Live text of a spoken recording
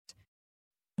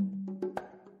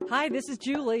Hi, this is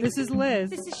Julie. This is Liz.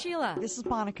 This is Sheila. This is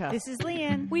Monica. This is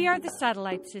Leanne. We are the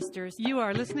Satellite Sisters. You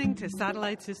are listening to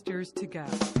Satellite Sisters to Go.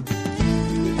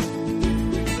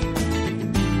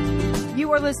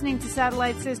 You are listening to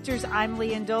Satellite Sisters. I'm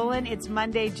Leanne Dolan. It's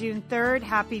Monday, June 3rd.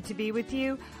 Happy to be with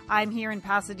you. I'm here in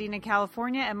Pasadena,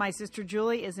 California, and my sister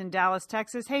Julie is in Dallas,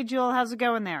 Texas. Hey, Jewel, how's it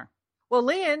going there? Well,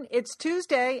 Leanne, it's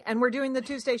Tuesday, and we're doing the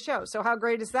Tuesday show. So how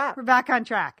great is that? We're back on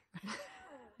track.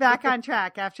 Back on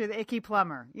track after the icky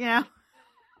plumber, you know?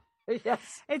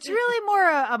 Yes. It's really more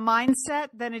a mindset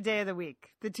than a day of the week,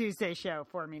 the Tuesday show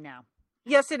for me now.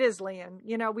 Yes, it is, Leanne.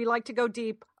 You know, we like to go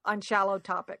deep on shallow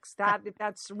topics.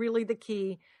 That's really the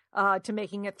key to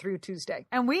making it through Tuesday.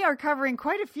 And we are covering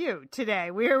quite a few today.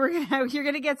 You're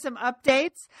going to get some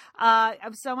updates.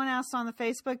 Someone asked on the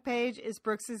Facebook page, is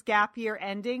Brooks's gap year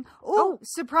ending? Oh,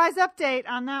 surprise update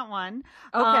on that one.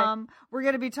 Okay. We're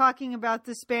going to be talking about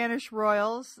the Spanish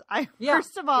royals.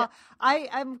 First of all,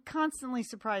 I'm constantly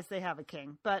surprised they have a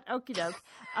king, but okie doke.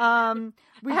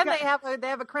 They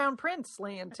have a crown prince,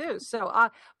 Leanne, too. So,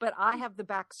 but I have the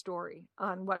backstory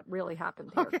on what really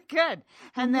happened here. Okay, good.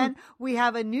 And then we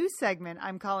have a new segment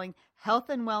I'm calling Health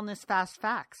and Wellness Fast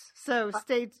Facts. So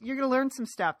you're going to learn some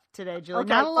stuff today, Julie.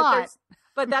 Okay, not a lot.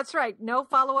 But that's right. No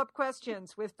follow-up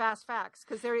questions with fast facts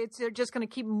because they're just going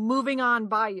to keep moving on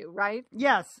by you, right?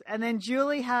 Yes. And then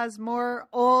Julie has more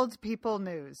old people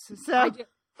news. So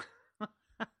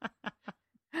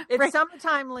it's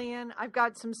summertime, Leanne. I've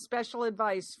got some special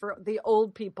advice for the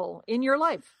old people in your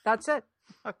life. That's it.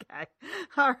 Okay.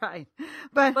 All right.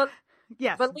 But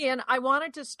yes. But Leanne, I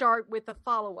wanted to start with a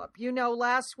follow-up. You know,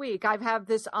 last week I've had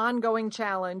this ongoing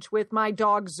challenge with my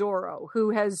dog Zorro,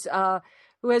 who has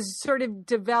sort of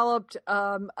developed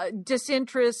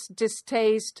disinterest,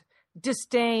 distaste,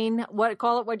 disdain,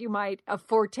 call it what you might,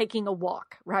 for taking a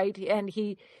walk, right? And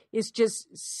he is just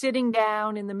sitting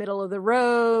down in the middle of the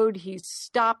road. He's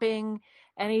stopping.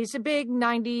 And he's a big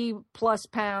 90 plus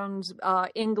pounds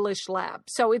English lab.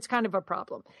 So it's kind of a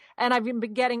problem. And I've been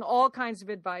getting all kinds of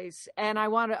advice. And I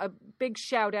want a big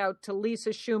shout out to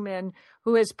Lisa Schumann,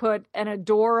 who has put an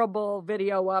adorable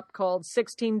video up called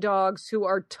 16 Dogs Who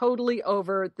Are Totally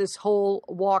Over This Whole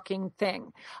Walking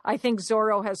Thing. I think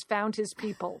Zorro has found his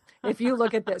people. If you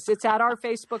look at this, it's at our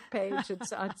Facebook page.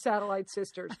 It's on Satellite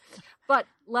Sisters. But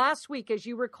last week, as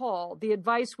you recall, the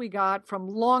advice we got from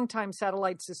longtime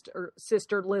Satellite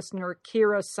Sister listener,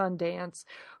 Kira Sundance,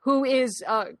 who is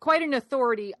quite an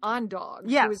authority on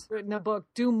dogs. Yes. Who has written a book,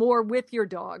 Do More With Your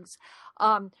Dogs.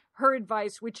 Her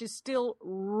advice, which is still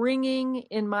ringing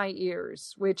in my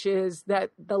ears, which is that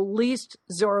the least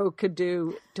Zorro could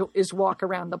do is walk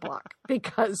around the block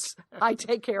because I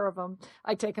take care of him.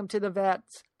 I take him to the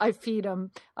vets. I feed him.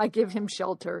 I give him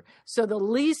shelter. So the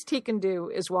least he can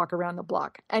do is walk around the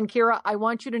block. And Kira, I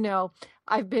want you to know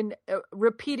I've been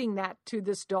repeating that to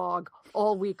this dog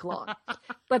all week long.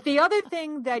 But the other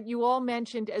thing that you all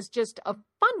mentioned as just a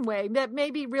fun way that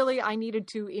maybe really I needed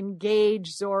to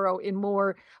engage Zorro in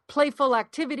more playful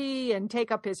activity and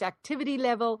take up his activity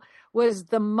level was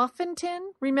the muffin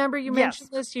tin. Remember you mentioned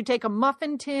this? You take a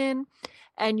muffin tin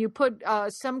and you put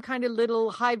some kind of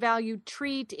little high-value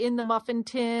treat in the muffin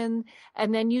tin,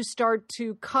 and then you start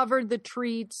to cover the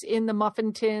treats in the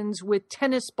muffin tins with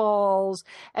tennis balls,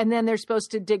 and then they're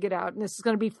supposed to dig it out. And this is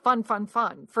going to be fun, fun,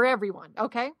 fun for everyone,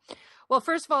 okay? Well,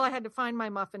 first of all, I had to find my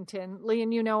muffin tin.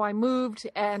 Leanne, you know, I moved,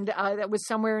 and that was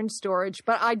somewhere in storage,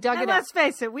 but I dug it out. Let's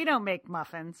face it, we don't make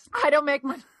muffins. I don't make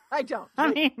I don't.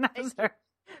 I mean, those are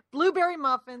blueberry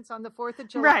muffins on the 4th of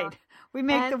July. Right. We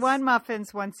make the one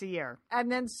muffins once a year.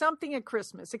 And then something at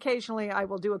Christmas. Occasionally I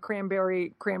will do a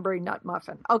cranberry nut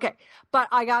muffin. Okay. But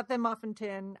I got the muffin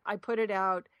tin. I put it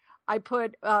out. I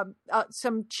put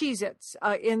some Cheez-Its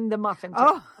in the muffin tin.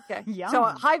 Oh, okay. Yum. So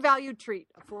a high value treat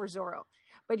for Zorro.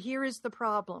 But here is the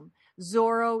problem.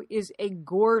 Zorro is a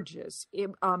gorgeous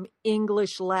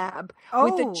English lab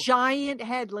with a giant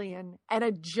head, Leanne, and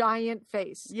a giant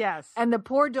face. Yes. And the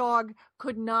poor dog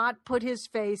could not put his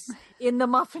face in the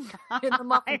muffin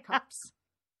cups.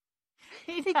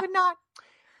 He could not.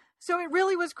 So it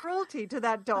really was cruelty to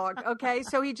that dog. Okay,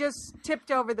 so he just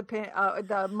tipped over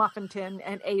the muffin tin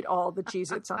and ate all the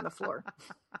Cheez-Its on the floor.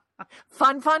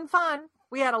 Fun, fun, fun.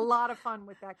 We had a lot of fun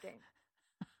with that game.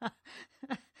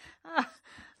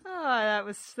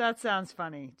 That sounds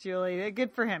funny, Julie.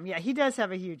 Good for him. Yeah, he does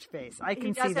have a huge face. I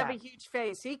can see that. He does have a huge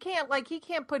face. He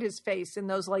can't put his face in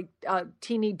those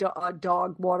teeny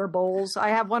dog water bowls. I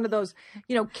have one of those,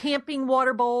 camping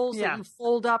water bowls that you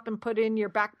fold up and put in your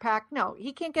backpack. No,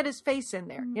 he can't get his face in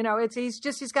there.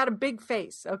 He's got a big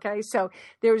face. Okay, so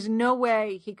there's no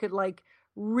way he could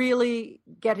really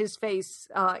get his face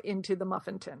into the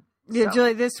muffin tin. Yeah, So.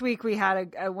 Julie, this week we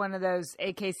had one of those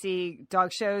AKC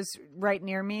dog shows right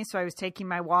near me. So I was taking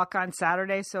my walk on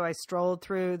Saturday. So I strolled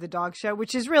through the dog show,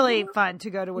 which is really fun to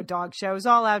go to a dog show. It's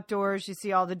all outdoors. You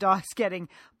see all the dogs getting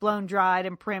blown dried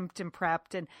and primped and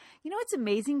prepped. And you know what's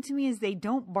amazing to me is they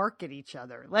don't bark at each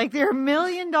other. Like there are a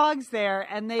million dogs there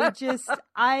and they just,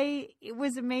 it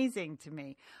was amazing to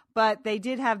me. But they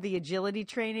did have the agility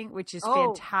training, which is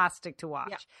fantastic to watch.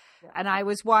 Yeah. Yeah. And I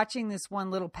was watching this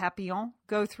one little papillon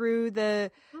go through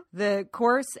the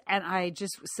course, and I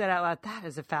just said out loud, that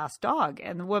is a fast dog.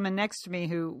 And the woman next to me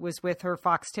who was with her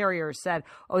fox terrier said,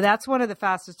 oh, that's one of the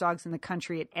fastest dogs in the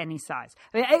country at any size.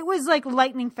 I mean, it was like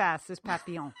lightning fast, this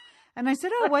papillon. And I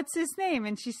said, oh, what's his name?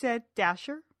 And she said,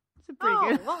 Dasher. It's pretty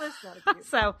good. Well, that's not a cute.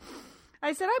 So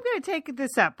I said, I'm going to take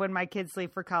this up when my kids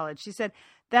leave for college. She said,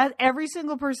 that every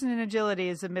single person in agility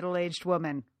is a middle-aged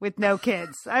woman with no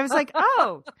kids. I was like,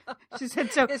 oh. She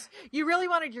said, so. You really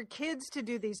wanted your kids to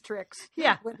do these tricks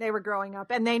when they were growing up,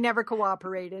 and they never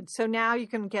cooperated. So now you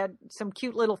can get some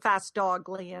cute little fast dog,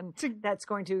 Leanne, that's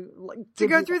going to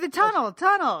go through the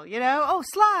tunnel, you know. Oh,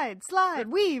 slide,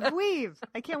 weave.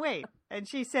 I can't wait. And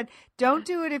she said, don't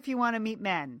do it if you want to meet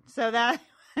men. So that...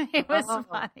 It was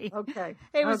funny. Okay.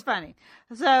 It was funny.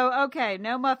 So,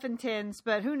 no muffin tins,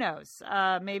 but who knows?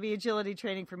 Maybe agility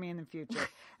training for me in the future.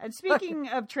 And speaking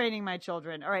of training my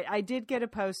children, all right, I did get a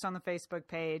post on the Facebook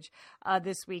page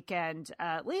this weekend.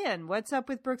 Leanne, what's up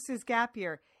with Brooks's gap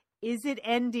year? Is it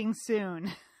ending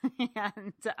soon?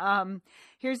 And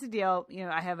here's the deal. You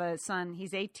know, I have a son.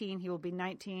 He's 18. He will be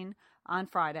 19 on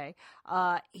Friday.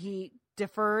 He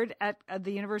deferred at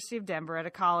the University of Denver at a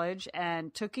college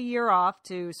and took a year off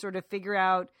to sort of figure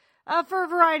out for a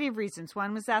variety of reasons.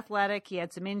 One was athletic. He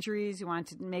had some injuries. He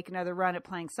wanted to make another run at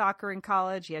playing soccer in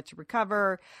college. He had to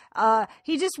recover.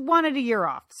 He just wanted a year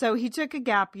off. So he took a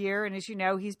gap year. And as you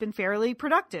know, he's been fairly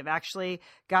productive. Actually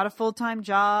got a full-time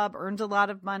job, earned a lot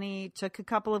of money, took a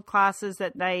couple of classes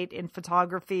at night in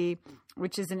photography,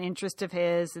 which is an interest of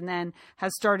his, and then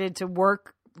has started to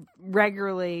work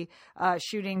regularly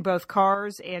shooting both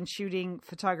cars and shooting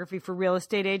photography for real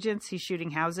estate agents. He's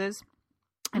shooting houses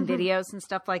and videos and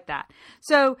stuff like that.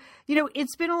 So, you know,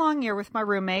 it's been a long year with my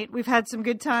roommate. We've had some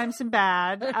good times, some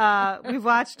bad. We've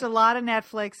watched a lot of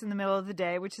Netflix in the middle of the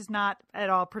day, which is not at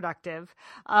all productive.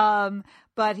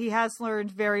 But he has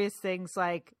learned various things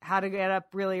like how to get up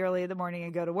really early in the morning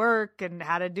and go to work and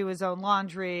how to do his own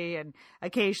laundry. And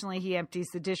occasionally he empties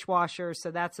the dishwasher.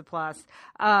 So that's a plus.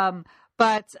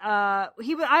 But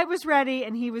I was ready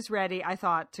and he was ready, I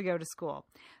thought, to go to school.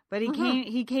 But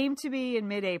he came to me in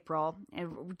mid-April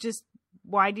and just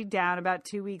winding down about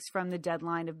 2 weeks from the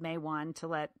deadline of May 1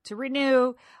 to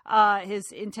renew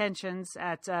his intentions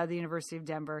at the University of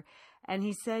Denver. And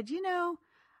he said, you know,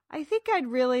 I think I'd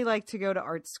really like to go to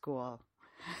art school,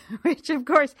 which, of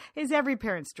course, is every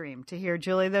parent's dream to hear,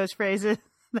 Julie, those phrases,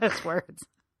 those words.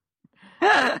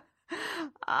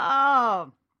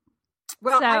 Oh.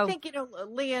 Well, I think, you know,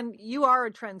 Leanne, you are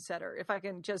a trendsetter, if I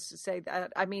can just say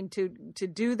that. I mean, to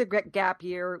do the gap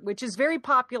year, which is very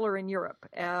popular in Europe,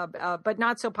 but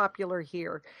not so popular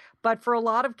here. But for a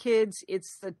lot of kids,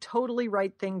 it's the totally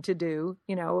right thing to do.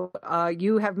 You know,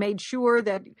 you have made sure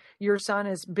that your son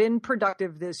has been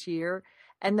productive this year.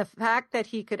 And the fact that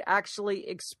he could actually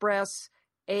express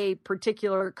a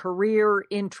particular career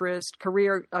interest,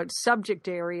 career subject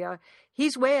area,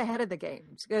 he's way ahead of the game,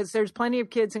 because there's plenty of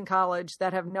kids in college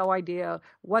that have no idea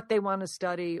what they want to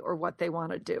study or what they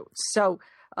want to do. So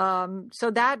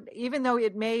that, even though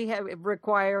it may have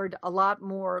required a lot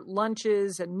more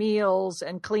lunches and meals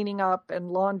and cleaning up and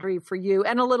laundry for you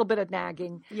and a little bit of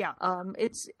nagging,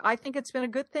 I think it's been a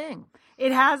good thing.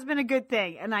 It has been a good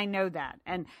thing, and I know that.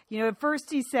 And, you know, at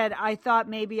first he said, I thought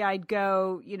maybe I'd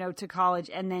go, you know, to college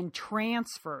and then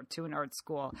transfer to an art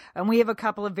school. And we have a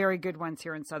couple of very good ones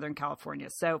here in Southern California,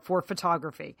 so for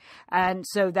photography. And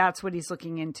so that's what he's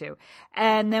looking into.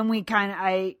 And then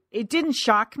it didn't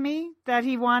shock me that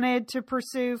he wanted to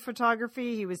pursue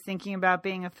photography. He was thinking about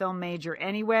being a film major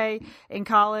anyway in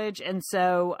college. And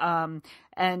so,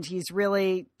 and he's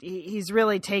really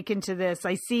taken to this.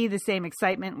 I see the same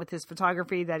excitement with his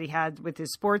photography that he had with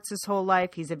his sports his whole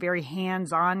life. He's a very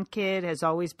hands-on kid, has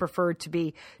always preferred to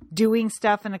be doing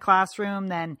stuff in a classroom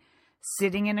than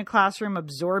sitting in a classroom,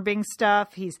 absorbing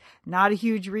stuff. He's not a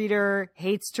huge reader,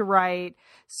 hates to write.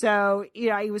 So, you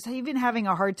know, I was even having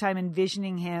a hard time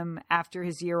envisioning him after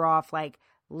his year off, like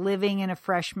living in a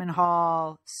freshman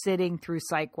hall, sitting through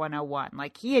Psych 101.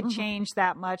 Like he had changed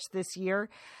that much this year.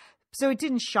 So it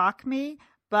didn't shock me,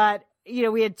 but, you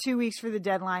know, we had 2 weeks for the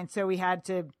deadline. So we had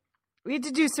to we had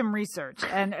to do some research,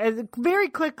 and very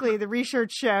quickly the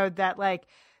research showed that like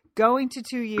going to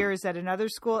 2 years at another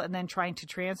school and then trying to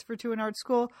transfer to an art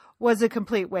school was a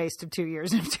complete waste of 2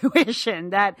 years of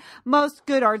tuition, that most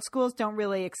good art schools don't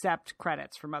really accept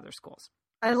credits from other schools.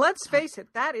 And let's face it,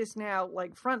 that is now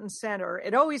like front and center.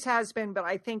 It always has been, but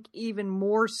I think even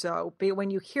more so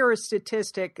when you hear a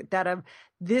statistic that of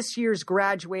this year's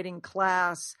graduating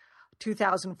class,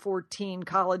 2014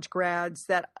 college grads,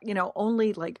 that, you know,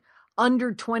 only like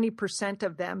under 20%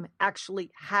 of them actually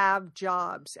have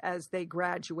jobs as they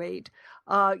graduate.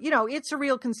 You know, it's a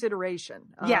real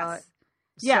consideration. Yes.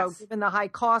 So given the high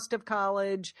cost of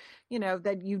college, you know,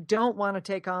 that you don't want to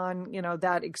take on, you know,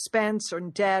 that expense or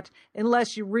debt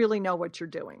unless you really know what you're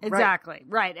doing. Exactly.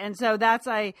 Right. And so that's,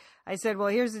 I said, well,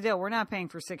 here's the deal. We're not paying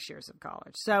for 6 years of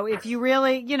college. So if you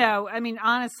really, you know, I mean,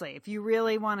 honestly, if you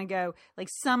really want to go, like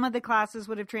some of the classes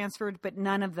would have transferred, but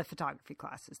none of the photography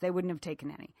classes, they wouldn't have taken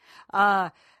any.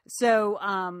 So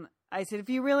I said, if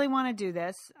you really want to do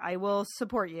this, I will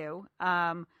support you.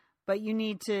 But you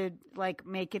need to like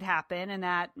make it happen. And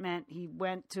that meant he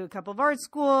went to a couple of art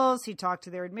schools. He talked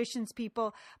to their admissions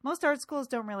people. Most art schools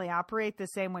don't really operate the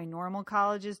same way normal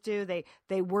colleges do.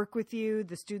 They work with you.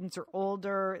 The students are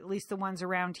older, at least the ones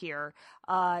around here.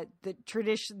 The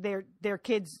tradition, their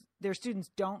kids, their students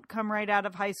don't come right out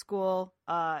of high school.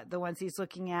 The ones he's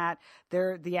looking at,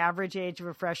 the average age of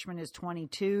a freshman is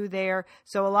 22 there.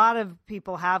 So a lot of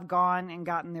people have gone and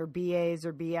gotten their BAs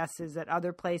or BSs at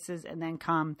other places and then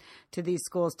come to these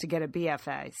schools to get a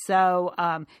BFA. So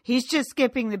he's just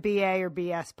skipping the BA or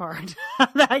BS part.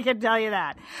 I can tell you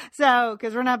that. So,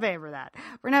 because we're not paying for that.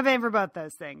 We're not paying for both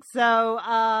those things. So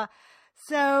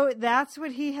that's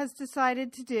what he has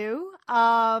decided to do.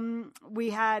 We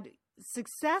had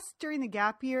success during the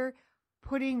gap year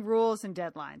putting rules and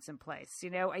deadlines in place.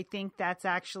 You know, I think that's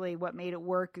actually what made it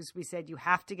work, is we said you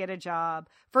have to get a job.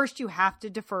 First, you have to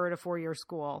defer to 4-year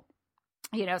school.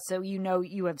 You know,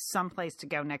 you have some place to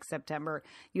go next September.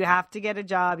 You have to get a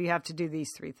job. You have to do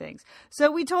these 3 things.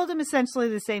 So we told him essentially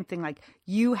the same thing, like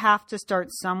you have to start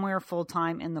somewhere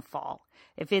full-time in the fall.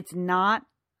 If it's not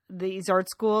these art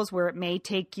schools where it may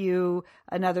take you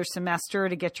another semester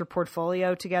to get your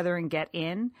portfolio together and get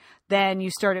in, then you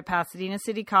start at Pasadena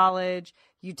City College.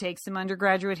 You take some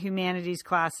undergraduate humanities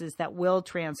classes that will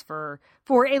transfer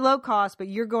for a low cost, but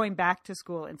you're going back to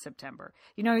school in September.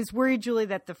 You know, he's worried, Julie,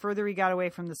 that the further he got away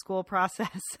from the school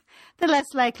process, the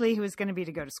less likely he was going to be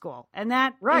to go to school. And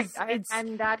that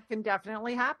and that can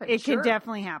definitely happen. It can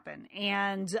definitely happen.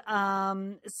 And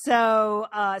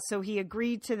so he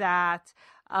agreed to that.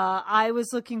 I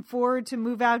was looking forward to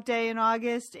move out day in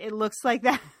August. It looks like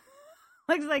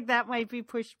that might be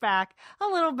pushed back a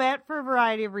little bit for a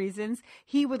variety of reasons.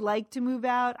 He would like to move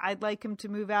out. I'd like him to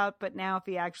move out. But now if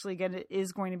he actually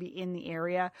is going to be in the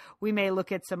area, we may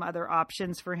look at some other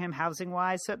options for him housing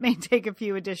wise. So it may take a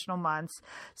few additional months.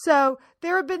 So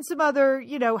there have been some other,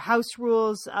 you know, house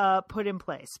rules put in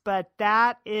place. But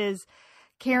that is...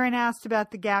 Karen asked about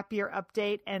the gap year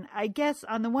update. And I guess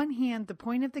on the one hand, the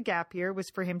point of the gap year was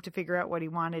for him to figure out what he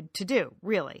wanted to do,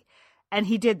 really. And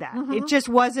he did that. Mm-hmm. It just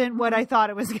wasn't what I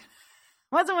thought it was.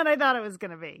 Wasn't what I thought it was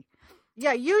going to be.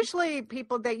 Yeah, usually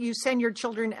people that you send your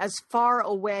children as far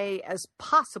away as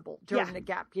possible during the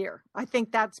gap year. I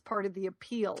think that's part of the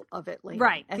appeal of it, Lena.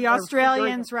 Right. And the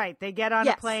Australians, right. They get on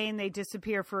a plane, they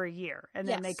disappear for a year, and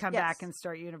then they come back and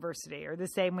start university, or the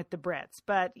same with the Brits.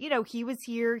 But, you know, he was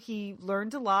here. He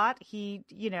learned a lot. He,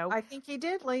 you know. I think he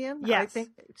did, Liam. Yes.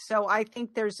 I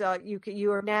think there's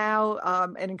you are now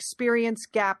an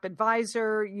experienced gap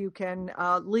advisor. You can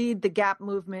lead the gap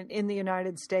movement in the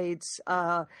United States.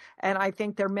 And I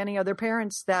think there are many other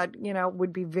parents that, you know,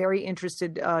 would be very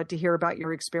interested to hear about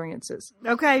your experiences.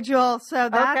 Okay, Jewel. So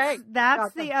that's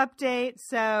the update.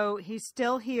 So he's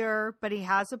still here, but he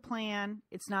has a plan.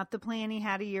 It's not the plan he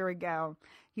had a year ago.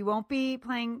 He won't be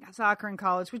playing soccer in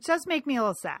college, which does make me a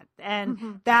little sad.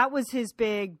 And that was his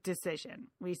big decision.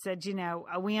 We said, you know,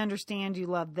 we understand you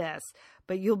love this,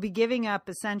 but you'll be giving up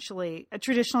essentially a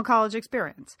traditional college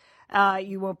experience.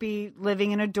 You won't be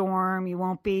living in a dorm. You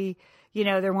won't be, you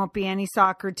know, there won't be any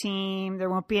soccer team. There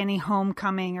won't be any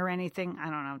homecoming or anything. I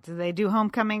don't know. Do they do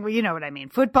homecoming? Well, you know what I mean.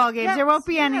 Football games. Yes, there won't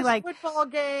be any like football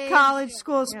games, college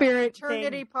school spirit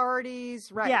fraternity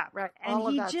parties. Right. Yeah. Right. And all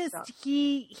he of that just, stuff.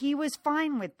 he was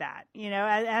fine with that. You know,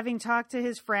 having talked to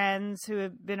his friends who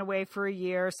have been away for a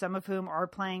year, some of whom are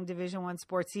playing Division I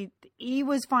sports, he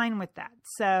was fine with that.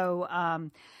 So,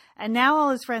 and now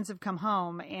all his friends have come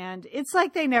home and it's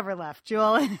like they never left,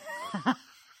 Jewel.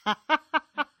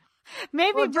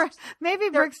 Maybe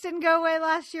Brooks didn't go away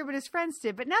last year, but his friends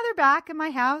did. But now they're back in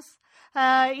my house.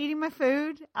 eating my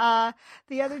food.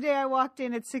 The other day I walked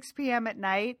in at 6 p.m. at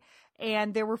night,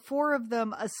 and there were 4 of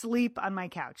them asleep on my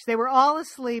couch. They were all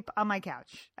asleep on my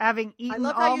couch, having eaten I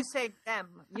love how you say them.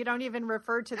 You don't even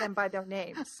refer to them by their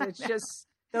names. It's just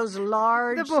those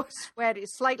large,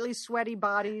 slightly sweaty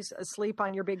bodies asleep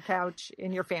on your big couch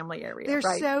in your family area. They're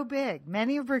right? so big.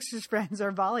 Many of Brix's friends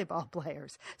are volleyball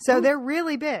players, so they're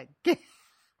really big.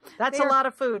 That's a lot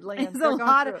of food, Liam. It's a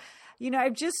lot of.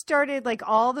 I've just started like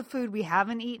all the food we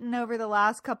haven't eaten over the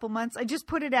last couple months. I just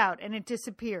put it out and it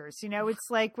disappears.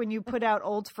 It's like when you put out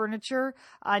old furniture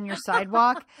on your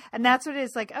sidewalk, and that's what it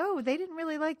is. Like, oh, they didn't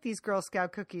really like these Girl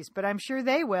Scout cookies, but I'm sure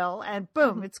they will. And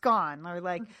boom, it's gone. Or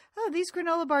like, oh, these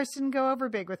granola bars didn't go over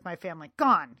big with my family.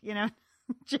 Gone.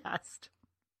 Just.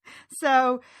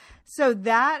 So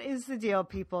that is the deal,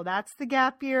 people. That's the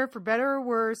gap year, for better or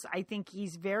worse. I think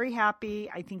he's very happy.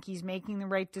 I think he's making the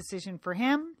right decision for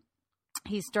him.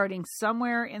 He's starting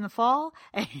somewhere in the fall,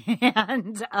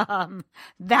 and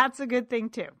that's a good thing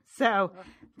too. So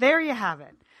there you have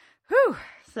it. Whew.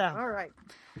 So all right.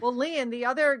 Well, Lian, the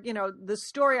other, the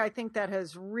story I think that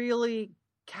has really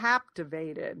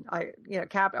captivated,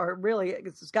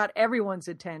 it's got everyone's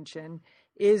attention,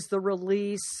 is the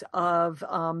release of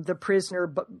the prisoner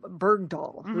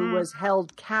Bergdahl, who was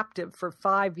held captive for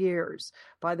 5 years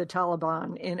by the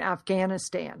Taliban in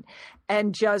Afghanistan.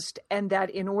 And that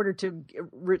in order to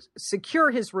secure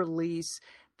his release,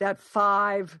 that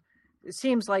 5, it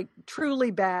seems like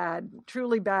truly bad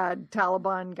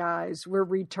Taliban guys were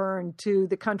returned to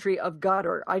the country of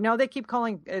Qatar. I know they keep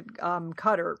calling it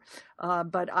Qatar,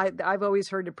 but I've always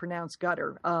heard it pronounced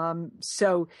Qatar.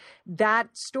 So that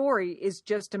story is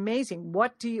just amazing.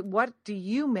 What do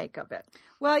you make of it?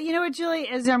 Well, you know what, Julie,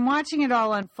 as I'm watching it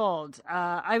all unfold,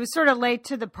 I was sort of late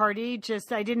to the party.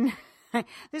 I didn't.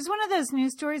 There's one of those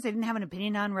news stories I didn't have an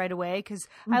opinion on right away, because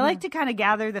I like to kind of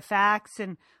gather the facts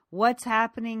and what's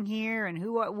happening here and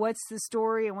what's the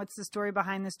story and what's the story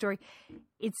behind the story.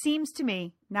 It seems to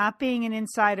me, not being an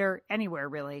insider anywhere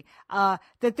really,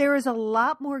 that there is a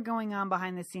lot more going on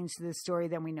behind the scenes to this story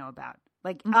than we know about.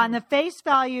 Like on the face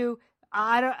value,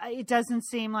 it doesn't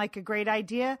seem like a great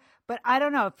idea, but I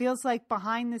don't know. It feels like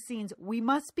behind the scenes, we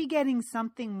must be getting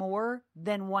something more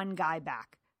than one guy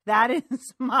back. That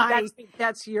is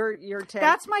that's your take.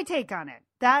 That's my take on it.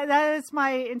 That is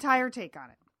my entire take on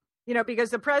it. Because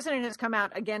the president has come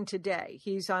out again today.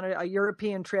 He's on a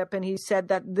European trip, and he said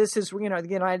that this is, the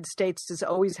United States has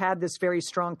always had this very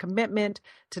strong commitment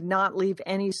to not leave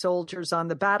any soldiers on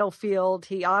the battlefield.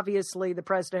 The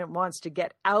president wants to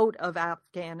get out of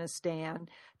Afghanistan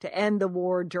to end the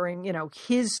war during,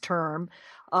 his term.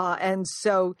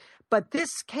 But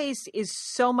this case is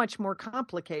so much more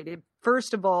complicated.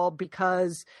 First of all,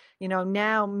 because,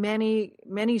 now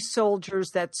many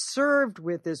soldiers that served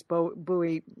with this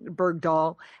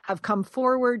Bergdahl have come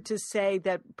forward to say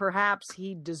that perhaps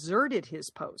he deserted his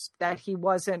post, that he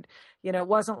wasn't, it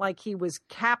wasn't like he was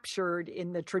captured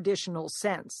in the traditional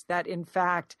sense, that in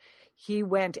fact he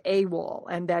went AWOL,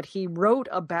 and that he wrote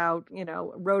about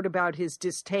his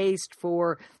distaste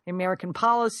for American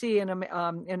policy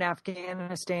in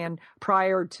Afghanistan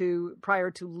prior to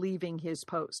leaving his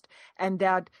post, and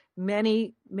that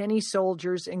many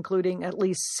soldiers, including at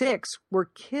least 6,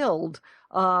 were killed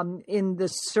in the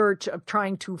search of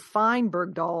trying to find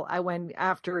Bergdahl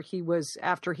after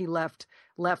he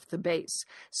left the base.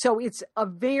 So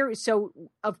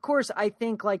of course I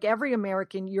think, like every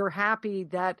American, you're happy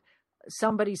that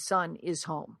somebody's son is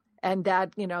home, and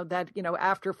that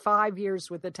after 5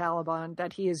 years with the Taliban,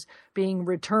 that he is being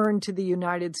returned to the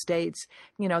United States.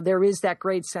 There is that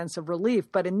great sense of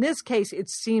relief. But in this case, it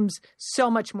seems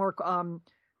so much more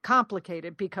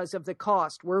complicated because of the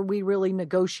cost. Were we really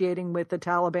negotiating with the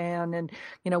Taliban? And,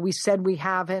 we said we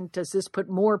haven't. Does this put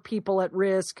more people at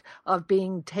risk of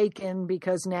being taken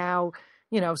because now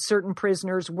certain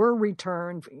prisoners were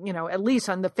returned, at least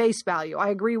on the face value? I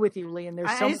agree with you, Lee. And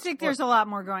I think there's a lot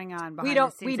more going on behind the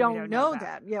scenes. We don't know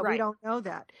that. Yeah, right. We don't know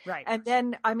that. Right. And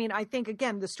then, I think,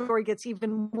 again, the story gets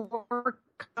even more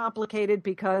complicated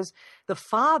because the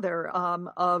father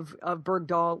of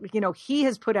Bergdahl, he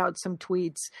has put out some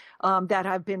tweets that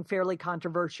have been fairly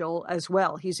controversial as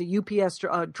well. He's a UPS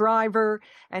driver,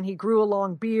 and he grew a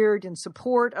long beard in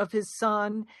support of his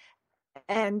son.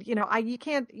 And, you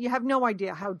have no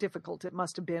idea how difficult it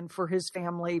must have been for his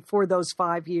family for those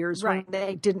 5 years, right, when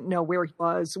they didn't know where he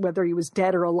was, whether he was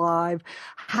dead or alive,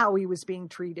 how he was being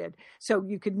treated. So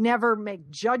you could never make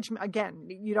judgment. Again,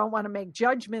 you don't want to make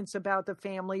judgments about the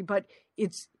family, but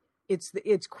it's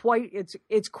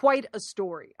quite a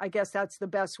story. I guess that's the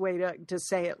best way to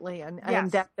say it, Leanne. Yes.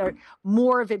 And that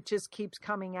more of it just keeps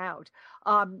coming out.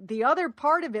 The other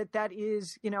part of it that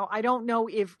is, I don't know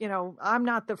if, I'm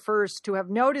not the first to have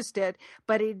noticed it,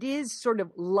 but it is sort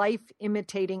of life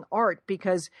imitating art,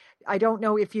 because I don't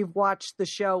know if you've watched the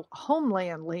show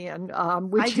Homeland, Leon,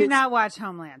 I do not watch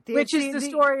Homeland, which is the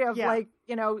story of a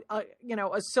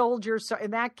soldier. So in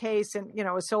that case, and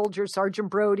a soldier, Sergeant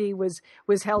Brody, was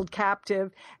held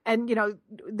captive, and I'm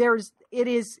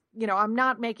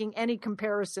not making any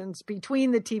comparisons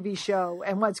between the TV show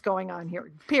and what's going on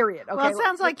here. Period. Okay. Well, it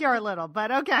sounds like you're a little,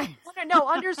 but okay. No,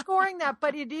 underscoring that,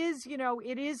 but it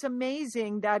is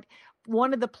amazing that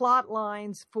one of the plot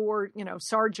lines for,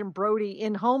 Sergeant Brody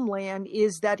in Homeland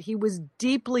is that he was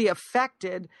deeply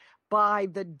affected by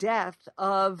the death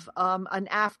of an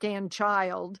Afghan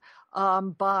child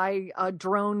by a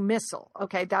drone missile.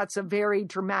 Okay, that's a very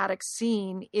dramatic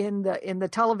scene in the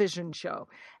television show.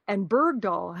 And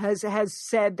Bergdahl has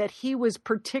said that he was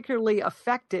particularly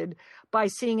affected by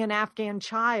seeing an Afghan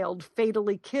child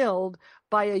fatally killed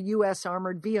by a U.S.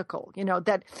 armored vehicle. In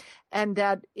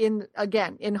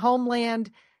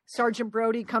Homeland, Sergeant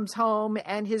Brody comes home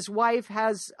and his wife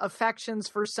has affections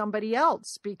for somebody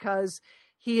else because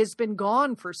he has been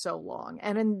gone for so long.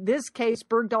 And in this case,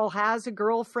 Bergdahl has a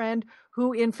girlfriend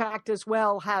who, in fact, as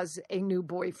well has a new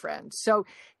boyfriend. So,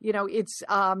 it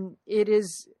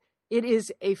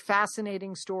is a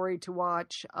fascinating story to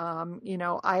watch. I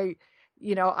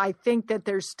think that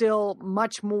there's still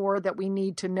much more that we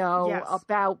need to know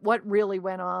about what really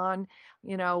went on,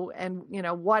 and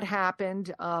what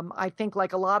happened. I think,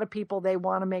 like a lot of people, they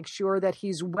want to make sure that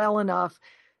he's well enough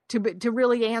to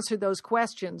really answer those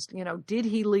questions. Did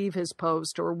he leave his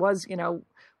post, or was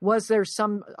there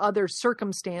some other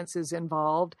circumstances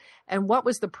involved? And what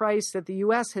was the price that the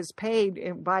U.S. has paid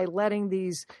by letting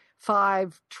these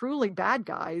 5 truly bad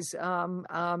guys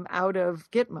out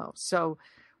of Gitmo? So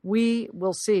we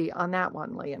will see on that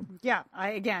one, Leon. Yeah,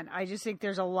 I just think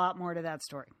there's a lot more to that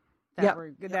story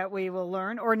that we will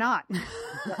learn or not.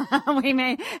 We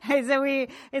may.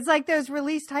 It's like those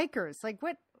released hikers. Like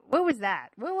what was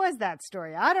that? What was that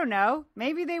story? I don't know.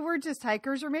 Maybe they were just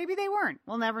hikers, or maybe they weren't.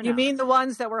 We'll never know. You mean the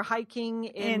ones that were hiking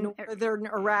in northern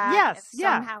Iraq? Yes, and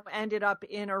somehow ended up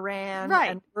in Iran,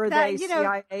 right? And were they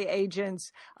CIA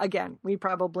agents? Again, we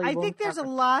probably. I think there's a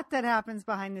lot that happens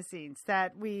behind the scenes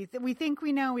that we think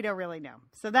we know, we don't really know.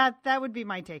 So that would be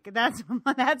my take. That's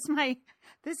my.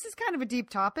 This is kind of a deep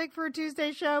topic for a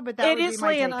Tuesday show, but that would be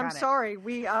my take on it. I'm sorry.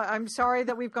 I'm sorry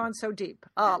that we've gone so deep.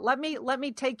 Let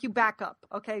me take you back up,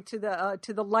 okay, to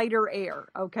the lighter air,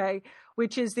 okay,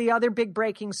 which is the other big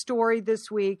breaking story this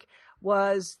week,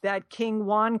 was that King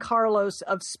Juan Carlos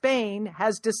of Spain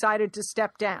has decided to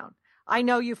step down. I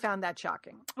know you found that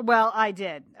shocking. Well, I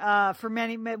did.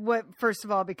 First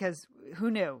of all, because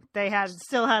who knew they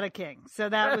still had a king, so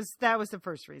that was the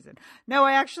first reason. No,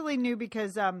 I actually knew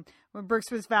because when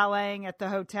Brooks was valeting at the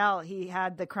hotel, he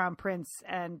had the crown prince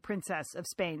and princess of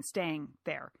Spain staying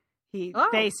there.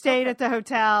 They stayed at the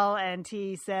hotel, and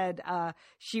he said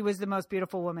she was the most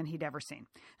beautiful woman he'd ever seen.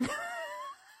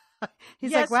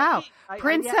 He's like, wow,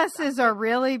 princesses are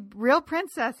real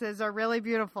princesses are really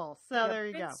beautiful. So there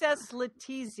you Princess go.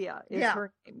 Letizia is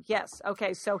her name. Yes.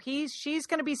 Okay. So she's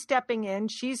going to be stepping in.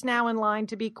 She's now in line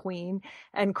to be queen,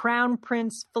 and Crown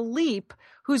Prince Philippe,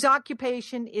 whose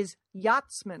occupation is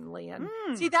yachtsman, Leon.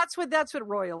 See, that's what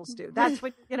royals do. That's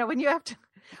what,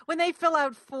 when they fill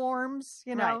out forms,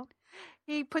 right.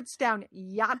 He puts down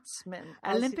yachtsman.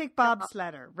 Olympic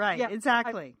bobsledder. Right. Yeah,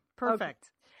 exactly. Perfect. Okay.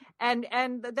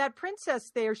 And that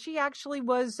princess there, she actually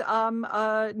was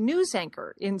a news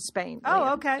anchor in Spain.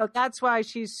 Oh, okay. So that's why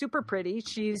she's super pretty.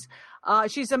 She's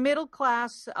a middle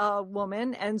class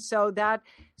woman, and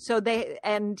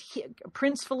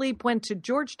Prince Philippe went to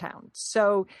Georgetown.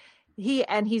 So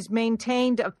he's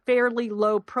maintained a fairly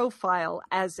low profile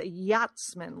as a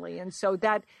yachtsman, and so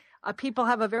that people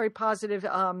have a very positive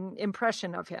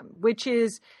impression of him, which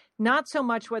is not so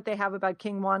much what they have about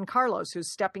King Juan Carlos,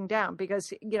 who's stepping down,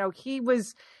 because, he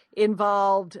was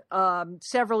involved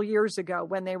several years ago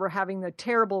when they were having the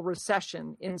terrible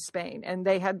recession in Spain, and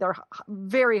they had their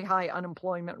very high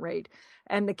unemployment rate.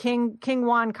 And the King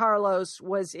Juan Carlos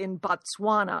was in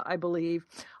Botswana, I believe,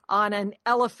 on an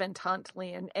elephant hunt,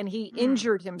 Leon, and he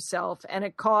injured himself, and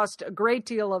it cost a great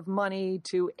deal of money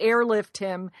to airlift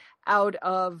him out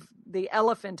of the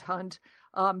elephant hunt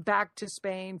back to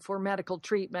Spain for medical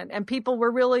treatment. And people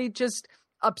were really just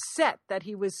upset that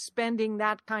he was spending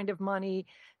that kind of money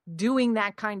doing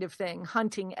that kind of thing,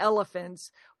 hunting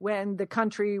elephants, when the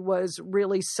country was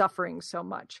really suffering so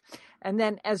much. And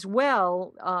then as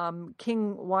well,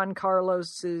 King Juan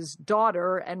Carlos's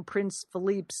daughter and Prince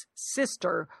Philippe's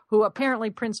sister, who apparently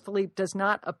Prince Philippe does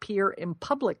not appear in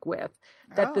public with,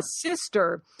 that the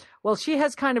sister, well, she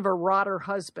has kind of a rotter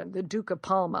husband, the Duke of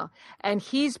Palma, and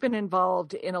he's been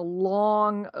involved in a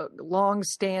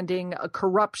long-standing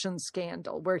corruption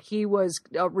scandal where he was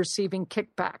receiving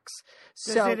kickbacks.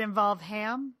 Does it involve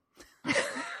ham?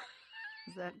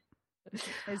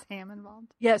 Is ham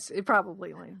involved? Yes, it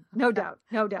probably, Lynn. No doubt.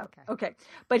 Okay.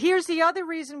 But here's the other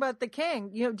reason about the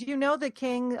king. Do you know the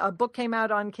king, a book came out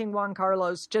on King Juan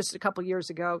Carlos just a couple years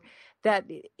ago, that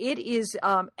it is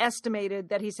estimated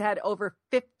that he's had over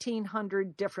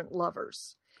 1,500 different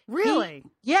lovers. Really?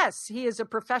 Yes, he is a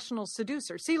professional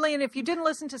seducer. See, Lynn, if you didn't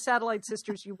listen to Satellite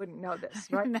Sisters, you wouldn't know this,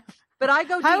 right? No. But I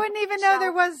go deep. I wouldn't even know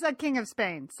there was a king of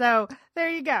Spain. So there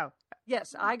you go.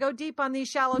 Yes, I go deep on these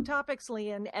shallow topics,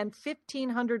 Leon, and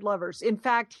 1,500 lovers. In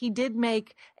fact, he did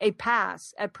make a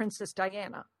pass at Princess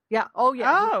Diana. Yeah. Oh,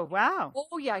 yeah. Oh, wow.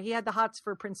 Oh, yeah. He had the hots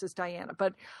for Princess Diana.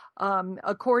 But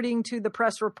according to the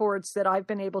press reports that I've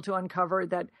been able to uncover,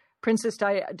 that Princess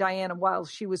Diana, while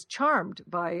she was charmed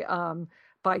by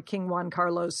King Juan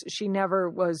Carlos, she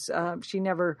never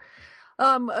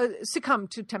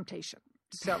succumbed to temptation.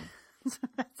 So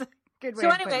that's a good way. So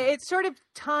anyway, it's sort of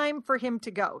time for him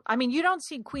to go. I mean, you don't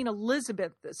see Queen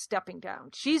Elizabeth stepping down.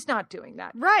 She's not doing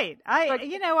that. Right.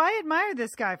 I admire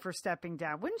this guy for stepping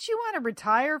down. Wouldn't you want to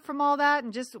retire from all that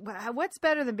and just, what's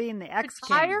better than being the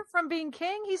ex-king? Retire from being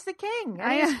king? He's the king.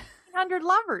 And he has 100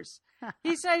 lovers.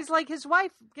 He says, like, his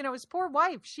wife, his poor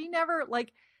wife, she never,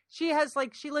 she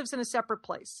lives in a separate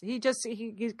place.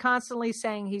 He's constantly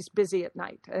saying he's busy at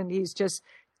night and he's just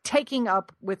taking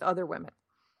up with other women.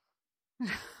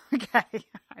 Okay.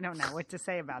 I don't know what to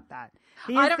say about that.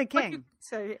 He is the king.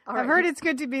 I've heard it's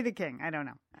good to be the king. I don't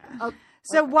know.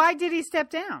 So why did he step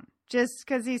down? Just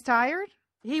because he's tired?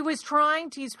 He's trying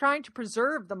to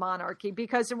preserve the monarchy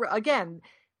because, again,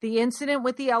 the incident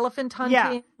with the elephant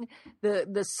hunting,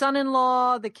 the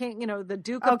son-in-law, the king, the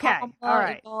Duke of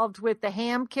Palma involved with the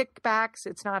ham kickbacks.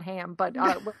 It's not ham, but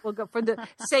we'll go for the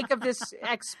sake of this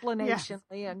explanation.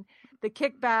 Yes. And the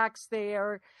kickbacks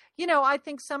there, I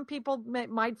think some people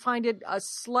might find it a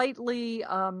slightly,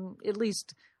 at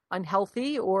least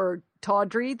unhealthy or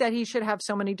tawdry that he should have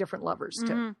so many different lovers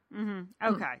too. Mm-hmm,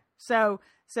 mm-hmm. Okay. So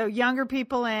younger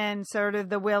people in sort of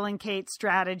the Will and Kate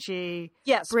strategy.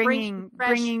 Yes. Bringing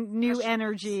new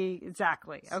energy.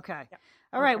 Exactly. Okay. Yeah.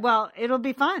 All right. Well, it'll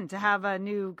be fun to have a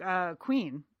new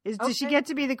queen. Does she get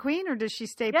to be the queen or does she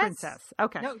stay princess?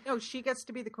 Okay. No, she gets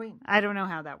to be the queen. I don't know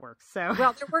how that works. So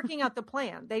well, they're working out the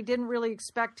plan. They didn't really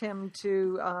expect him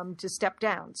to step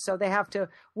down, so they have to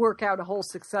work out a whole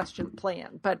succession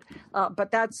plan. But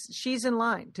she's in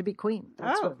line to be queen.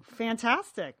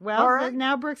 Fantastic. Well,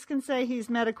 now Brooks can say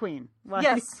he's met a queen. Well,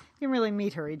 yes, he didn't really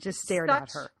meet her. He just stared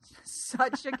at her.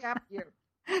 Such a gap year.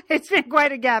 It's been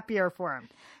quite a gap year for him.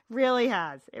 Really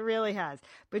has. It really has.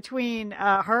 Between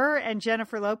her and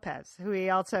Jennifer Lopez, who he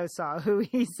also saw, who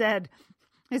he said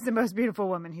is the most beautiful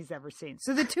woman he's ever seen.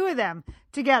 So the two of them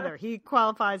together, he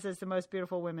qualifies as the most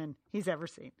beautiful women he's ever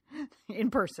seen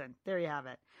in person. There you have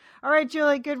it. All right,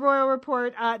 Julie, good royal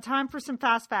report. Time for some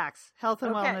fast facts, health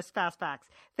and wellness fast facts.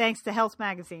 Thanks to Health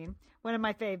Magazine, one of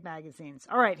my fave magazines.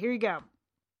 All right, here you go.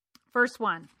 First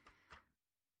one.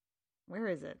 Where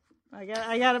is it? I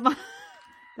got it.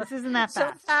 This isn't that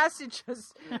fast. So fast it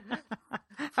just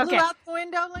flew out the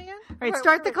window, Leon. All right,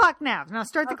 start the clock now. No,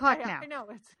 start the clock now. I know.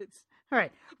 It's all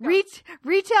right.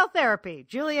 Retail therapy.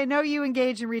 Julie, I know you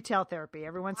engage in retail therapy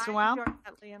every once in a while. I enjoy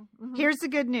that, Leon. Mm-hmm. Here's the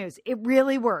good news. It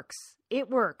really works. It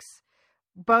works.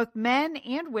 Both men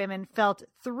and women felt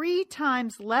 3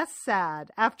 times less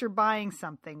sad after buying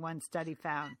something, one study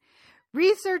found.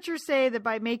 Researchers say that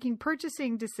by making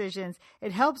purchasing decisions,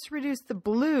 it helps reduce the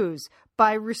blues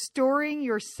by restoring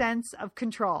your sense of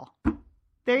control.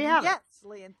 There you have it. Yes,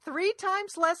 Leon. 3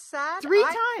 times less sad? 3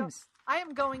 times. I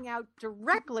am going out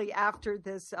directly after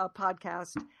this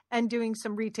podcast and doing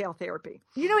some retail therapy.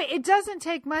 It doesn't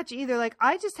take much either.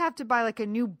 I just have to buy a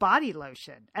new body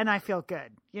lotion and I feel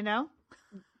good,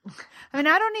 I mean,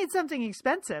 I don't need something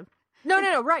expensive.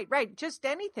 No. Right. Just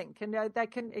anything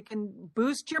it can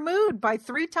boost your mood by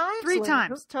 3 times. 3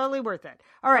 times. Totally worth it.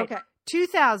 All right. Okay.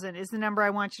 2,000 is the number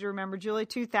I want you to remember, Julie.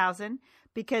 2,000,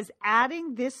 because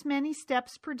adding this many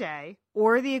steps per day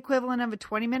or the equivalent of a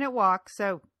 20-minute walk.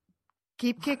 So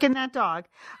keep kicking that dog.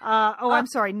 I'm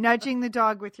sorry. Nudging the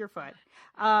dog with your foot.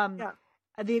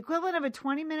 The equivalent of a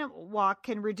 20-minute walk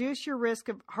can reduce your risk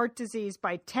of heart disease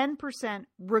by 10%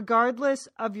 regardless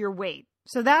of your weight.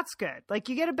 So that's good. Like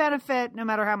you get a benefit no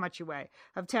matter how much you weigh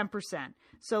of 10%.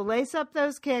 So lace up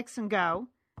those kicks and go.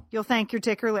 You'll thank your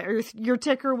ticker later. Your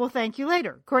ticker will thank you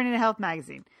later, according to Health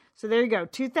Magazine. So there you go.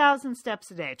 2,000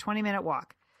 steps a day, 20-minute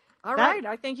walk. All right.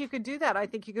 I think you could do that. I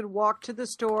think you could walk to the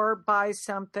store, buy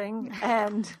something,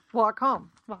 and walk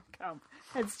home. Walk home.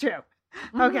 That's true.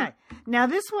 Okay. Now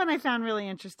this one I found really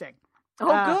interesting.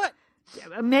 Oh,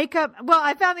 good. Makeup. Well,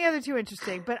 I found the other two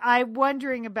interesting, but I'm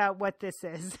wondering about what this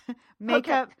is.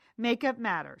 Makeup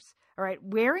matters. All right.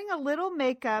 Wearing a little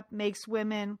makeup makes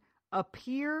women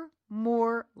appear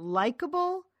more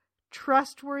likable,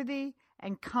 trustworthy,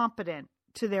 and competent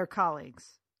to their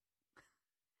colleagues.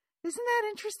 Isn't that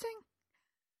interesting?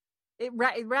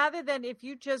 Rather than if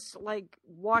you just like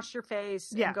wash your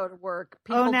face and go to work,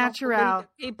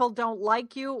 people don't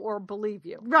like you or believe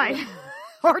you. Right.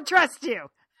 Or trust you.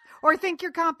 Or think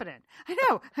you're competent. I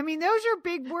know. I mean, those are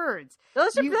big words.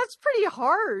 That's pretty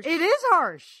harsh. It is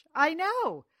harsh. I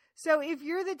know. So if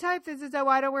you're the type that says, oh,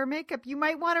 I don't wear makeup, you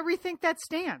might want to rethink that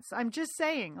stance. I'm just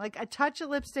saying, like a touch of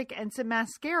lipstick and some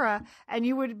mascara, and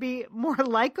you would be more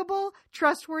likable,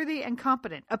 trustworthy, and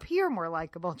competent. Appear more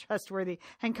likable, trustworthy,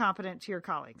 and competent to your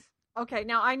colleagues. Okay,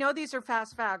 now I know these are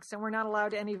fast facts, and we're not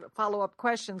allowed any follow-up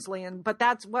questions, Leon. But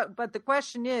But the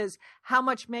question is, how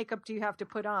much makeup do you have to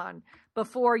put on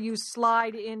before you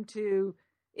slide into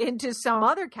some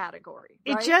other category?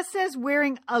 Right? It just says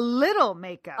wearing a little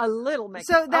makeup. A little makeup.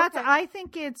 So that's. Okay. I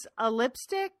think it's a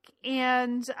lipstick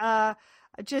and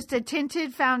just a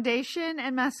tinted foundation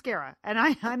and mascara.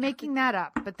 And I'm making that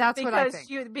up, but that's what I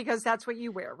think. Because that's what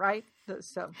you wear, right?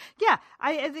 So yeah,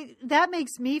 I think that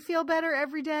makes me feel better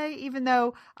every day, even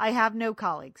though I have no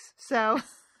colleagues. So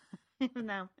even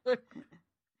though.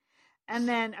 And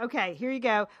then, okay, here you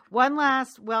go. One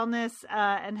last wellness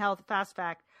and health fast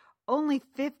fact. Only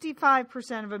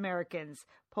 55% of Americans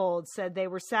polled said they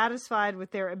were satisfied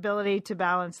with their ability to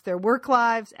balance their work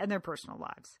lives and their personal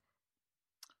lives.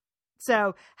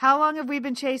 So how long have we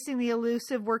been chasing the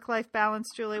elusive work-life balance,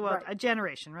 Julie? Well, right. A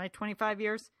generation, right? 25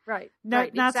 years? Right. No,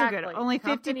 right, not exactly. so good. Only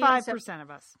 55%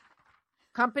 of us.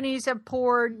 Companies have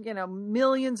poured,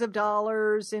 millions of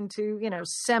dollars into,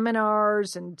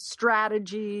 seminars and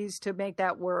strategies to make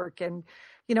that work. And,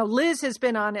 Liz has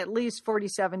been on at least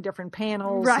 47 different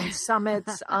panels and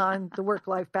summits on the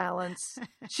work-life balance.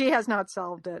 She has not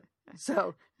solved it.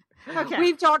 So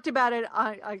we've talked about it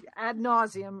ad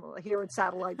nauseum here at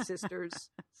Satellite Sisters.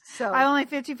 So only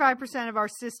 55% of our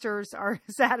sisters are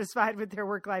satisfied with their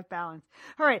work-life balance.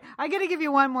 All right. I got to give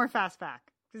you one more fast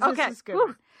fact. Okay. This is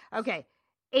good. Okay.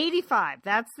 85.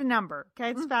 That's the number.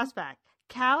 Okay. It's fast fact.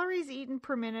 Calories eaten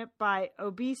per minute by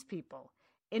obese people.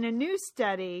 In a new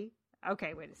study.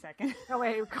 Okay. Wait a second. Oh,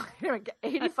 wait.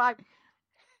 85.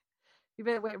 You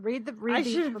better wait. I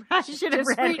should have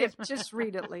read it. Just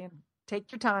read it, Liam.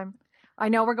 Take your time. I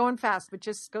know we're going fast, but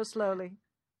just go slowly.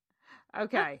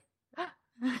 Okay.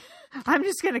 I'm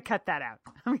just going to cut that out.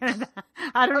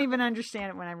 I don't even understand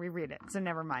it when I reread it, so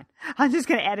never mind. I'm just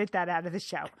going to edit that out of the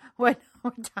show. What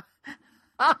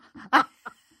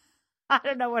I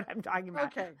don't know what I'm talking about.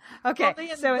 Okay. Well,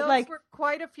 Leon, so those were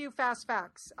quite a few fast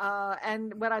facts.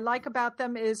 And what I like about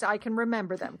them is I can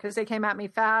remember them because they came at me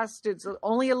fast. It's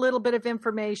only a little bit of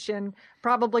information.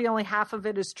 Probably only half of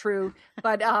it is true,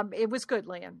 but it was good,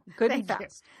 Leon. Good and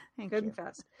fast. Good and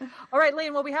fast. All right,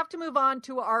 Leon. Well, we have to move on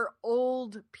to our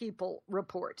old people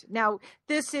report. Now,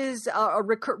 this is a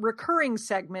recurring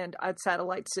segment at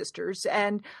Satellite Sisters,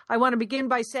 and I want to begin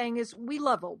by saying is we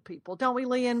love old people, don't we,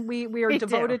 Leon? We are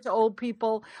devoted to old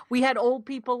people. We had old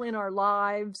people in our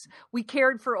lives. We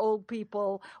cared for old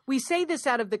people. We say this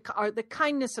out of the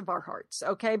kindness of our hearts,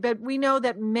 okay? But we know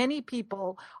that many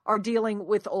people are dealing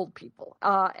with old people,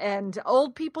 and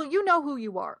old people, you know who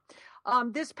you are.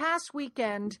 This past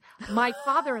weekend, my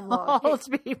father-in-law... Old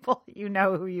people, you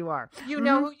know who you are. You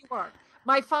know who you are.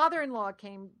 My father-in-law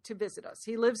came to visit us.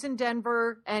 He lives in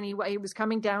Denver, and he was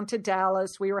coming down to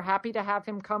Dallas. We were happy to have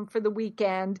him come for the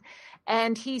weekend.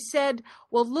 And he said,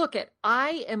 well,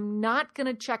 I am not going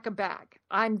to check a bag.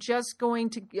 I'm just going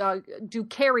to do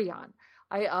carry-on.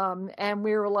 And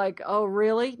we were like, oh,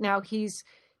 really? Now,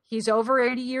 He's over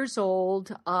 80 years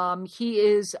old. He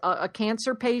is a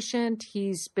cancer patient.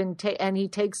 He's been and he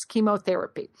takes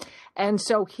chemotherapy. And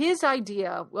so his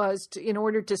idea was in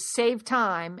order to save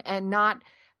time and not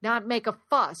make a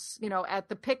fuss, at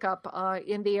the pickup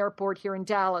in the airport here in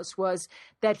Dallas, was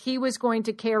that he was going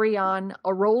to carry on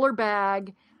a roller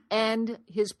bag and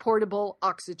his portable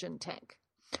oxygen tank.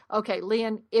 Okay,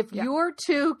 Leanne, if you're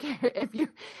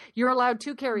allowed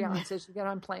 2 carry-ons as you get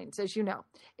on planes, as you know.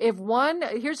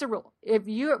 Here's the rule. If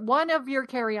one of your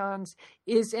carry-ons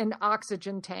is an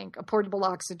oxygen tank, a portable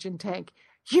oxygen tank,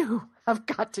 you have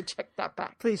got to check that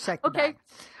bag. Please check the bag.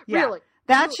 Yeah. Really.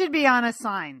 That should be on a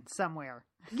sign somewhere.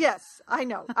 Yes, I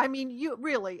know. I mean, you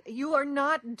are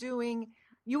not doing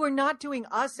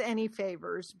us any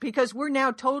favors, because we're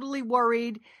now totally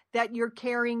worried that you're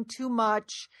carrying too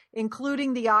much,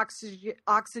 including the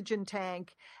oxygen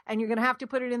tank, and you're going to have to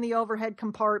put it in the overhead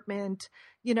compartment.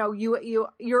 You know,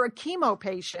 you're a chemo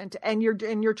patient, and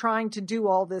you're trying to do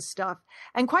all this stuff.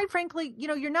 And quite frankly, you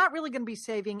know, you're not really going to be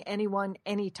saving anyone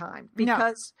any time,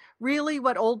 because really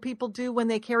what old people do when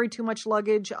they carry too much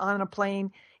luggage on a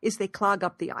plane is they clog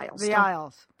up the aisles. The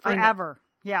aisles forever.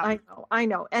 Yeah, I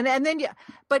know. And then,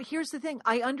 but here's the thing.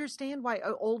 I understand why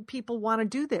old people want to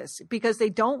do this, because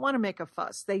they don't want to make a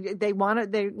fuss. They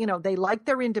like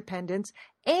their independence,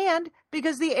 and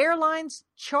because the airlines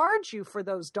charge you for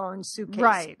those darn suitcases.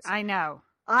 Right. I know.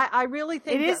 I really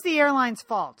think it is the airline's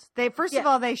fault. First of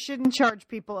all, they shouldn't charge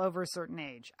people over a certain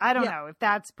age. I don't know if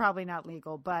that's probably not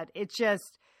legal, but it's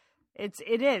just,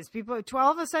 it is. People,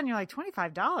 all of a sudden you're like,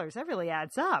 $25, that really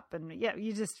adds up. And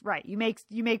you just, right. You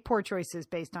make poor choices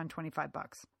based on $25.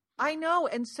 I know.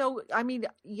 And so, I mean,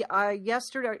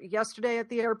 yesterday at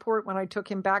the airport, when I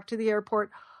took him back to the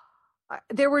airport,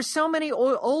 there were so many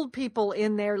old people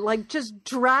in there, like just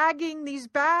dragging these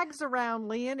bags around,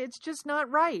 Leanne. It's just not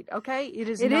right. Okay. It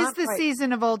is the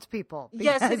season of old people.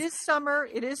 Yes, it is summer.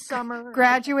 It is summer.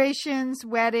 Graduations,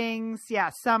 weddings. Yeah.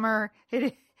 Summer. It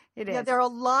is. Yeah. There are a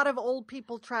lot of old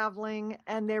people traveling,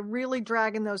 and they're really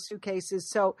dragging those suitcases.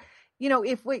 So, you know,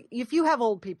 if you have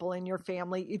old people in your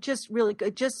family, you just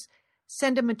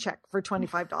send them a check for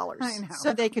 $25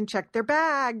 so they can check their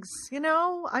bags. You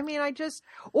know, I mean,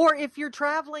 or if you're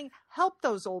traveling, help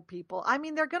those old people. I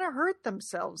mean, they're going to hurt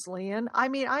themselves, Leanne. I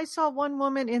mean, I saw one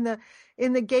woman in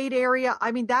the gate area.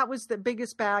 I mean, that was the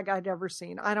biggest bag I'd ever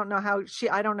seen. I don't know how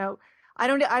I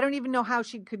don't even know how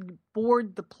she could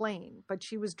board the plane, but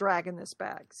she was dragging this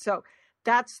bag. So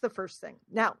that's the first thing.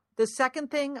 Now, the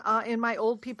second thing in my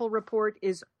old people report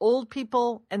is old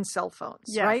people and cell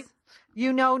phones, right?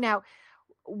 You know, now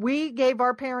we gave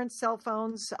our parents cell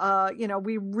phones.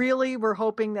 We really were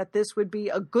hoping that this would be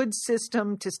a good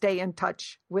system to stay in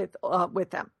touch with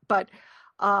them. But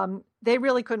they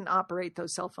really couldn't operate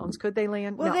those cell phones, could they,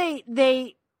 Leanne? Well,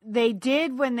 no. they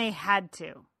did when they had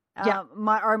to.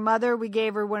 Our mother, we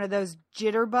gave her one of those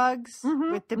jitterbugs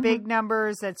with the big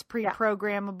numbers that's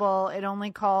pre-programmable. It only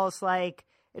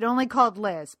called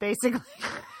Liz, basically.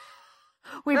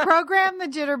 We programmed the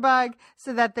jitterbug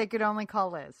so that they could only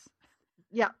call Liz.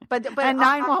 Yeah, but and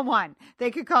 911.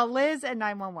 They could call Liz and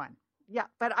 911. Yeah,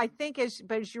 but I think as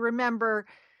you remember,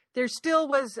 there still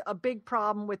was a big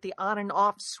problem with the on and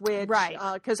off switch, right?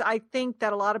 Because I think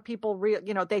that a lot of people,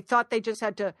 they thought they just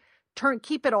had to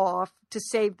keep it off to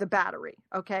save the battery.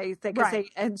 Okay. Right.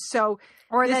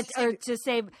 To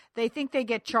save, they think they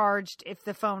get charged if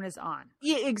the phone is on.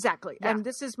 Yeah, exactly. Yeah. And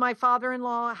this is my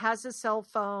father-in-law has a cell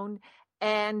phone,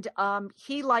 and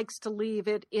he likes to leave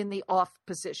it in the off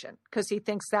position because he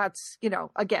thinks that's,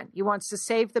 again, he wants to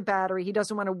save the battery. He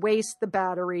doesn't want to waste the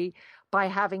battery by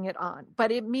having it on.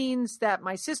 But it means that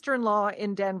my sister-in-law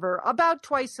in Denver, about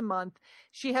twice a month,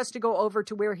 she has to go over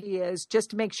to where he is just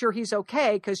to make sure he's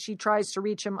okay, because she tries to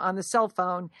reach him on the cell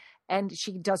phone and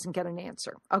she doesn't get an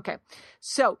answer. Okay.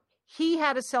 So he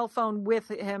had a cell phone with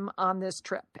him on this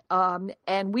trip.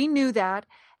 And we knew that.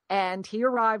 And he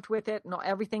arrived with it, and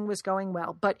everything was going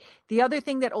well. But the other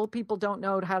thing that old people don't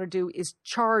know how to do is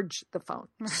charge the phone.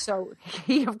 So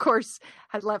he, of course,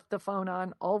 had left the phone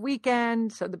on all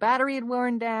weekend. So the battery had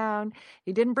worn down.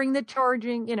 He didn't bring the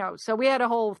charging, so we had a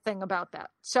whole thing about that.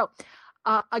 So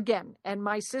again, and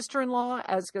my sister-in-law,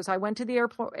 because I went to the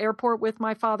airport with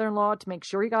my father-in-law to make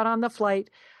sure he got on the flight,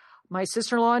 my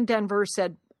sister-in-law in Denver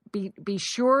said, be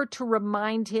sure to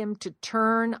remind him to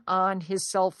turn on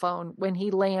his cell phone when he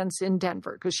lands in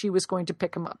Denver, because she was going to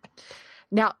pick him up.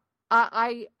 Now,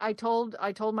 I told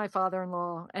my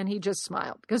father-in-law, and he just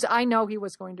smiled, because I know he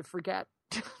was going to forget.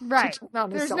 Right.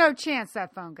 There's no chance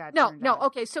that phone got turned on.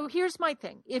 Okay. So here's my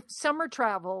thing. If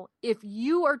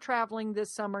you are traveling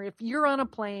this summer, if you're on a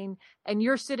plane and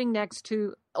you're sitting next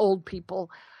to old people,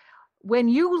 when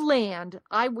you land,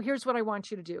 here's what I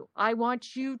want you to do. I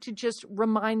want you to just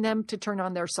remind them to turn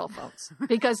on their cell phones,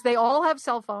 because they all have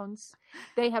cell phones.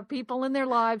 They have people in their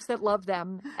lives that love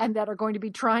them and that are going to be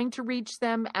trying to reach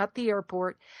them at the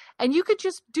airport. And you could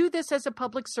just do this as a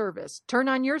public service. Turn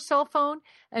on your cell phone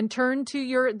and turn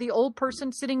to the old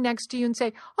person sitting next to you and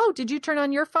say, "Oh, did you turn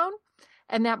on your phone?"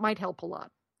 And that might help a lot.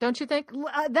 Don't you think?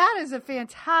 That is a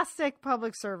fantastic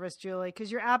public service, Julie,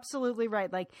 because you're absolutely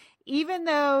right. Like, even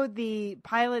though the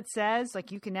pilot says,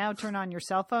 like, you can now turn on your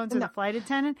cell phones as a flight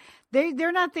attendant,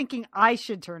 they're not thinking I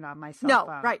should turn on my cell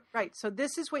phone. No, right. So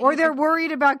this is what Or they're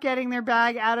worried about getting their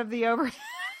bag out of the overhead.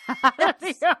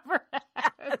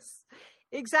 Yes.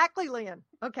 Exactly, Leanne.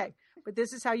 Okay. But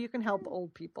this is how you can help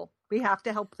old people. We have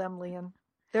to help them, Leanne.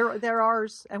 They're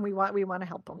ours, and we want to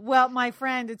help them. Well, my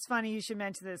friend, it's funny you should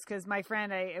mention this because my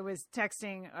friend, I was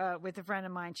texting with a friend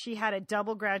of mine. She had a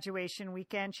double graduation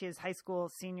weekend. She has high school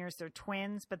seniors. They're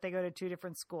twins, but they go to 2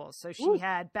 different schools. So she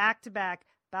had back-to-back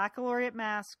baccalaureate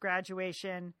mass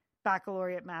graduation,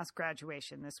 baccalaureate mass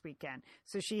graduation this weekend.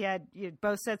 So she had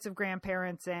both sets of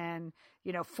grandparents and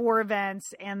 4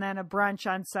 events and then a brunch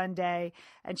on Sunday.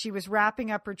 And she was wrapping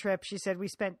up her trip. She said, we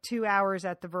spent 2 hours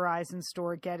at the Verizon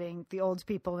store getting the old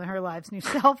people in her lives new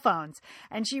cell phones.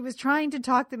 And she was trying to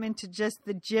talk them into just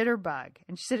the jitterbug.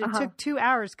 And she said it took 2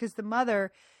 hours because the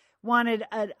mother wanted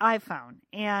an iPhone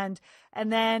and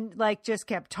then like just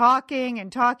kept talking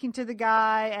to the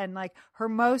guy. And like her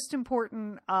most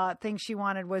important thing she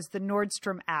wanted was the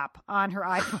Nordstrom app on her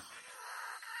iPhone.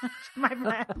 My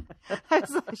friend,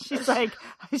 she's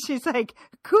like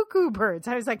cuckoo birds.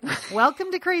 I was like,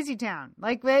 welcome to Crazy Town.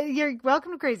 Like, you're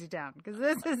welcome to Crazy Town because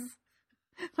this is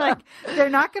like,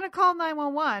 they're not going to call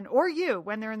 911 or you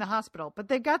when they're in the hospital, but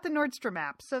they've got the Nordstrom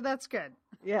app. So that's good.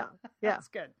 Yeah. That's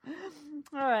good.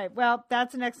 All right. Well,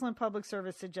 that's an excellent public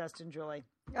service suggestion, Julie.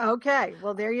 Okay.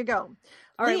 Well, there you go.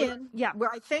 All right. Leanne,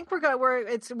 I think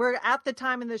we're at the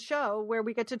time in the show where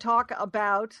we get to talk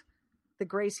about the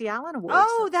Gracie Allen Awards.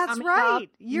 Oh, that's right.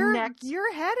 You're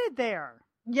headed there.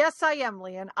 Yes, I am,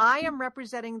 Leanne. I am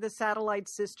representing the Satellite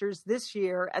Sisters this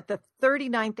year at the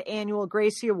 39th Annual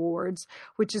Gracie Awards,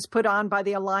 which is put on by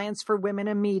the Alliance for Women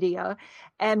in Media.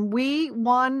 And we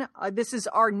won, this is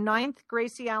our 9th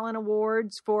Gracie Allen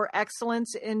Awards for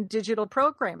Excellence in Digital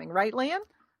Programming. Right, Leanne?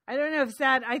 I don't know if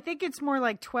that, I think it's more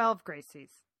like 12 Gracies.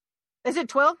 Is it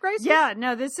 12 Gracies? Yeah,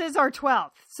 no, this is our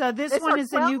 12th. So this one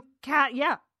is a new cat.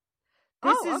 Yeah.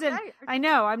 This isn't, okay. I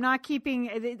know, I'm not keeping,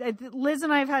 Liz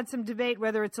and I have had some debate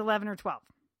whether it's 11 or 12.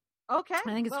 Okay.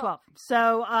 I think it's 12.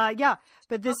 So,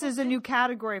 but this is a new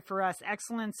category for us,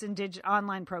 excellence in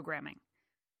online programming.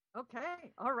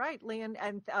 Okay. All right, Leanne.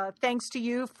 And thanks to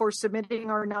you for submitting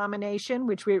our nomination,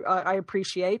 which I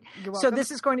appreciate. You're welcome. So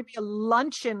this is going to be a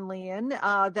luncheon, Leanne,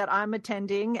 that I'm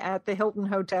attending at the Hilton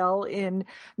Hotel in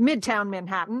Midtown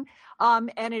Manhattan.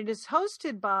 And it is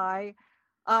hosted by...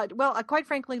 quite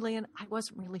frankly, Leanne, I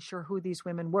wasn't really sure who these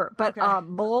women were, but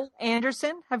Mole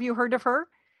Anderson, have you heard of her?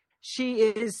 She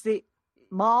is the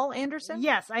Mole Anderson?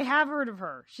 Yes, I have heard of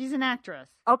her. She's an actress.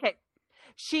 Okay.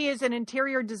 She is an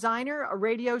interior designer, a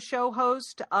radio show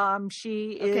host.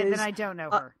 She is... Okay, then I don't know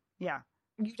her. Yeah.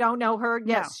 You don't know her? No.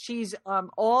 Yes. She's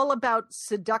all about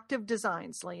seductive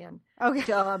designs, Leanne. Okay.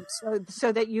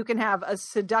 So that you can have a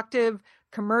seductive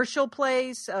commercial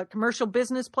place, a commercial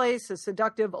business place, a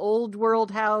seductive old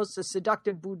world house, a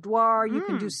seductive boudoir. You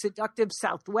can do seductive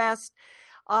Southwest.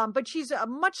 But she's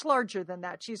much larger than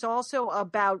that. She's also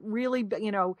about really,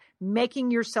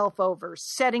 making yourself over,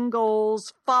 setting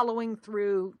goals, following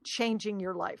through, changing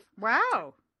your life.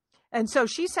 Wow. And so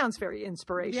she sounds very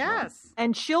inspirational. Yes.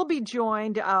 And she'll be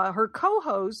joined, her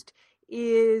co-host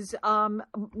is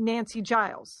Nancy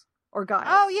Giles. Or Giles.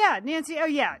 Oh, yeah, Nancy. Oh,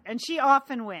 yeah. And she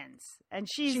often wins. And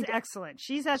she's excellent.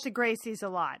 She's at the Gracies a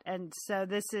lot. And so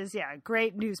this is, a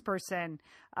great news person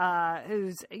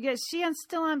who's,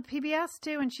 still on PBS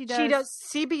too? And she does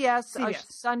CBS.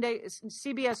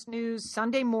 CBS News,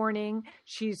 Sunday morning.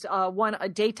 She's won a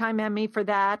daytime Emmy for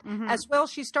that. Mm-hmm. As well,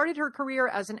 she started her career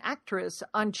as an actress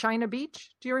on China Beach.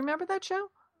 Do you remember that show?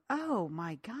 Oh,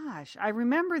 my gosh. I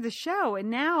remember the show, and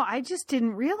now I just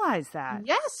didn't realize that.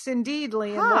 Yes, indeed,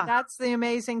 Liam. Well, that's the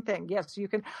amazing thing. Yes, you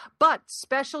can. But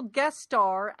special guest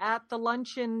star at the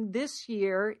luncheon this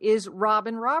year is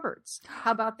Robin Roberts.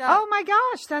 How about that? Oh, my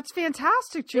gosh. That's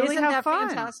fantastic, Julie. Isn't that fun.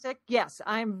 Fantastic? Yes,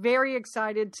 I'm very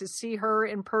excited to see her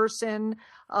in person.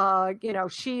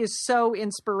 She is so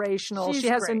inspirational.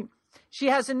 She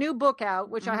has a new book out,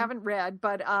 which I haven't read,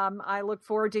 but I look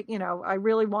forward to, I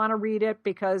really want to read it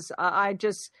because I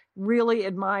just really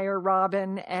admire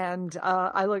Robin, and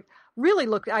I really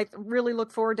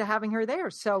look forward to having her there.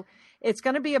 So it's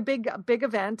going to be a big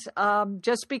event,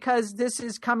 just because this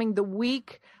is coming the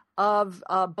week of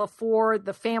before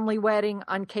the family wedding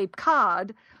on Cape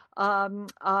Cod.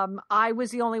 I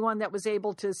was the only one that was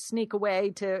able to sneak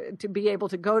away to be able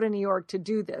to go to New York to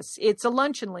do this. It's a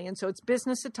luncheon, and so it's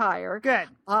business attire. Good.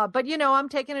 But I'm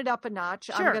taking it up a notch.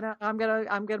 Sure. I'm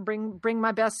gonna bring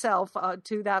my best self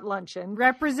to that luncheon.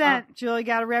 Represent, Julie.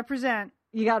 Got to represent.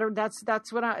 You got to.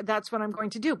 That's what I'm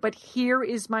going to do. But here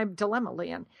is my dilemma,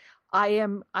 Leanne. I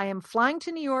am flying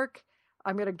to New York.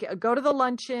 I'm going to go to the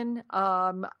luncheon,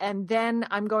 and then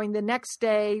I'm going the next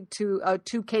day to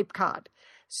Cape Cod.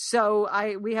 So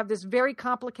we have this very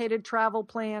complicated travel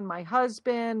plan. My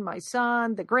husband, my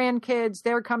son, the grandkids,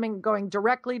 they're going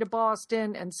directly to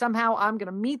Boston, and somehow I'm going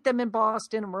to meet them in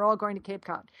Boston, and we're all going to Cape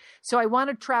Cod. So I want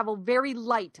to travel very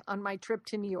light on my trip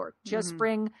to New York. Just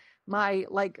bring my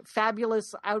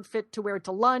fabulous outfit to wear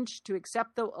to lunch, to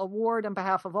accept the award on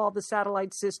behalf of all the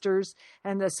Satellite Sisters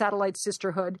and the Satellite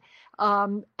Sisterhood,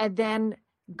 and then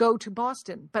go to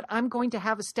Boston. But I'm going to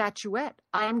have a statuette.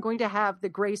 I'm going to have the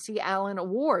Gracie Allen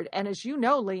Award. And as you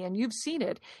know, Lee, and you've seen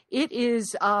it, it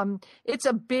is, it's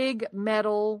a big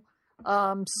metal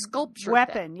sculpture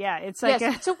weapon. Thing. Yeah. It's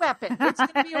it's a weapon. It's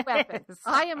going to be a weapon.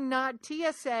 I am not,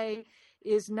 TSA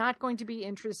is not going to be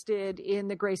interested in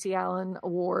the Gracie Allen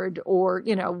Award or,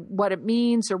 what it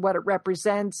means or what it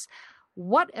represents.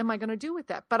 What am I going to do with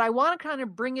that? But I want to kind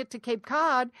of bring it to Cape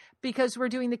Cod because we're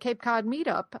doing the Cape Cod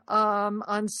meetup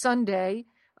on Sunday,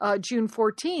 June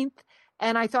 14th.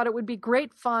 And I thought it would be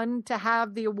great fun to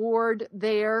have the award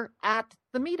there at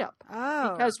the meetup.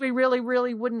 Oh. Because we really,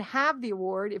 really wouldn't have the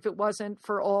award if it wasn't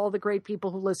for all the great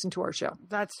people who listen to our show.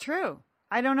 That's true.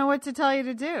 I don't know what to tell you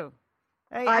to do.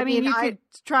 I mean, you could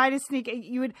try to sneak.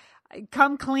 You would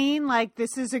come clean, like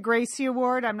this is a Gracie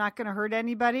Award. I'm not going to hurt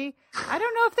anybody. I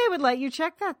don't know if they would let you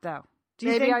check that though. Do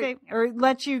you think or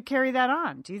let you carry that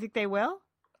on? Do you think they will?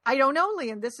 I don't know, Lee,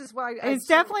 and this is why it's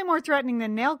definitely more threatening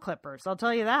than nail clippers. I'll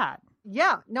tell you that.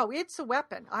 Yeah, no, it's a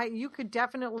weapon. You could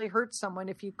definitely hurt someone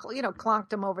if you clonked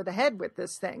them over the head with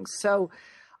this thing. So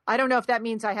I don't know if that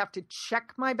means I have to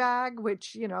check my bag,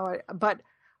 which but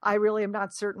I really am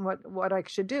not certain what I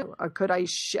should do. Could I?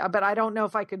 But I don't know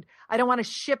if I could. I don't want to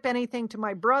ship anything to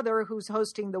my brother who's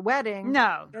hosting the wedding.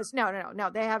 No.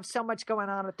 No. They have so much going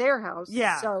on at their house.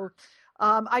 Yeah. So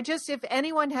if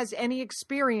anyone has any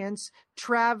experience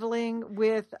traveling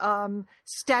with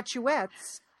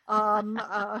statuettes,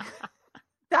 that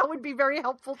would be very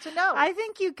helpful to know. I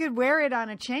think you could wear it on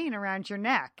a chain around your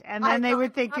neck, and then they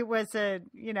would think it was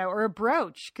or a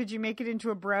brooch. Could you make it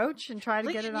into a brooch and try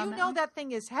to get it on? That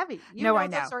thing is heavy. I know.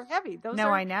 Those are heavy.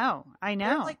 I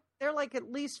know. They're like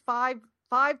at least 5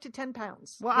 to 10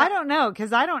 pounds. Well, yeah. I don't know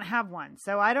because I don't have one,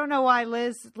 so I don't know why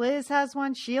Liz has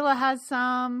one. Sheila has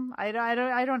some. I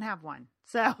don't have one.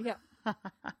 So yeah.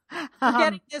 I'm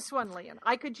getting this one, Leanne.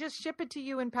 I could just ship it to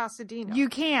you in Pasadena. You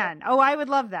can. Oh, I would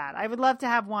love that. I would love to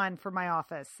have one for my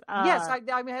office. Yes, I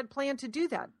had planned to do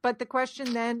that. But the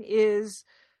question then is,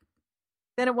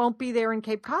 then it won't be there in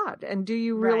Cape Cod. And do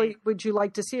you really, would you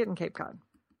like to see it in Cape Cod?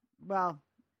 Well,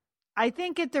 I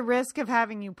think at the risk of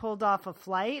having you pulled off a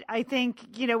flight, I think,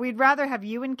 we'd rather have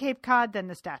you in Cape Cod than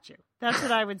the statue. That's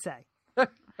what I would say.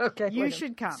 Okay. You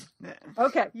should come.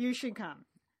 Okay. You should come.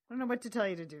 I don't know what to tell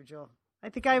you to do, Jewel. I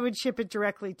think I would ship it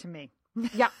directly to me.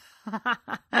 Yeah.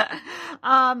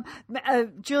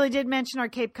 Julie did mention our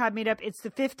Cape Cod meetup. It's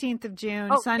the 15th of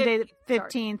June, Sunday the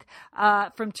 15th,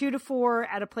 from 2 to 4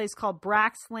 at a place called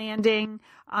Brack's Landing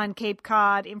on Cape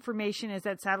Cod. Information is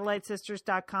at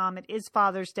satellitesisters.com. It is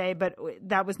Father's Day, but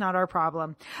that was not our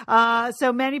problem.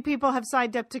 So many people have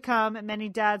signed up to come, and many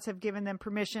dads have given them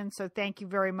permission. So thank you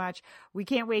very much. We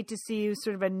can't wait to see you,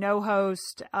 sort of a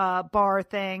no-host bar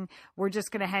thing. We're just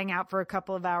going to hang out for a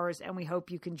couple of hours, and we hope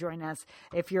you can join us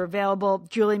if you're available.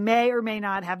 Julie may or may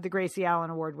not have the Gracie Allen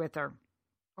Award with her.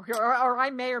 Or I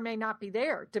may or may not be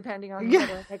there, depending on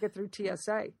whether I make it through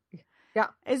TSA. Yeah.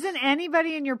 Isn't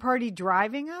anybody in your party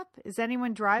driving up? Is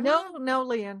anyone driving up? No,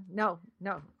 Leanne. No.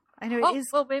 I know.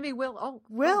 Well, maybe Will. Oh,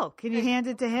 Will. Can you hand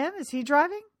it to him? Is he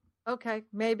driving? Okay.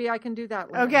 Maybe I can do that,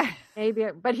 Leanne. Okay. Maybe.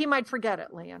 But he might forget it,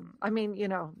 Leanne. I mean,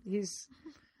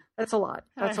 that's a lot.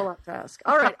 That's a lot to ask.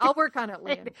 All right. I'll work on it,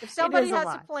 Leanne. If somebody has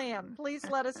a plan, please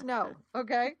let us know.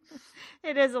 Okay.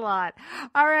 It is a lot.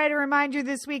 All right. A reminder,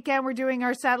 this weekend we're doing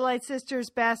our Satellite Sisters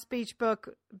Best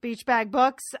Beach Bag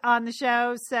Books on the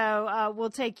show. So we'll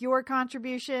take your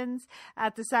contributions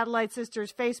at the Satellite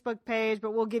Sisters Facebook page,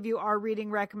 but we'll give you our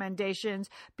reading recommendations.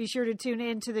 Be sure to tune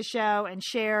into the show and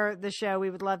share the show.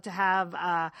 We would love to have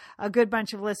a good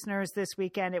bunch of listeners this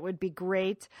weekend. It would be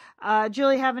great.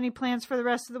 Julie, have any plans for the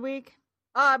rest of the week?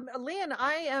 Leanne,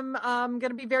 I am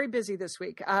going to be very busy this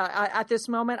week. At this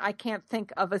moment, I can't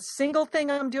think of a single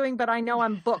thing I'm doing, but I know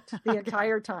I'm booked the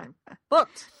entire time.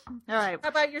 Booked. All right. How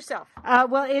about yourself?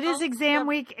 Well, it is exam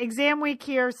week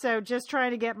here, so just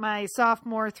trying to get my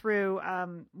sophomore through,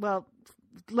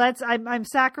 I'm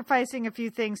sacrificing a few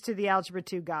things to the Algebra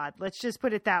 2 God. Let's just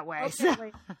put it that way.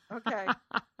 Okay. Okay.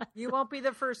 You won't be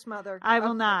the first mother. I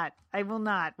will not.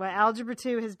 Well, Algebra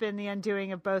 2 has been the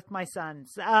undoing of both my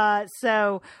sons.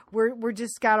 So we're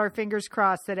just got our fingers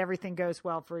crossed that everything goes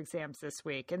well for exams this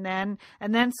week. And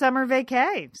then summer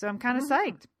vacay. So I'm kind of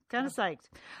psyched.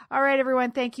 All right,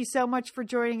 everyone. Thank you so much for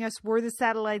joining us. We're the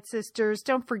Satellite Sisters.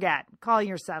 Don't forget, call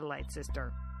your satellite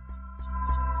sister.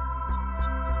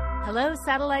 Hello,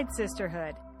 Satellite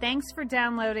Sisterhood. Thanks for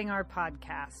downloading our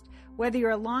podcast. Whether you're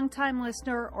a longtime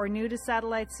listener or new to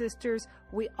Satellite Sisters,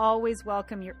 we always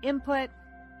welcome your input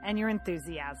and your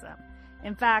enthusiasm.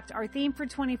 In fact, our theme for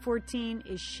 2014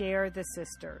 is Share the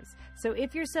Sisters. So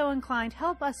if you're so inclined,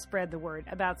 help us spread the word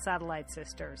about Satellite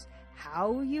Sisters.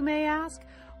 How, you may ask?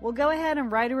 Well, go ahead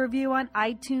and write a review on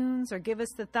iTunes or give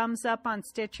us the thumbs up on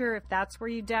Stitcher if that's where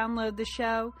you download the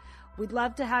show. We'd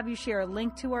love to have you share a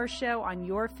link to our show on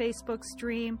your Facebook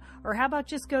stream, or how about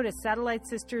just go to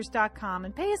satellitesisters.com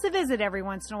and pay us a visit every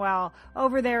once in a while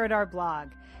over there at our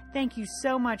blog. Thank you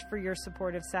so much for your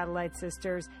support of Satellite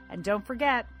Sisters, and don't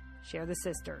forget, share the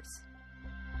sisters.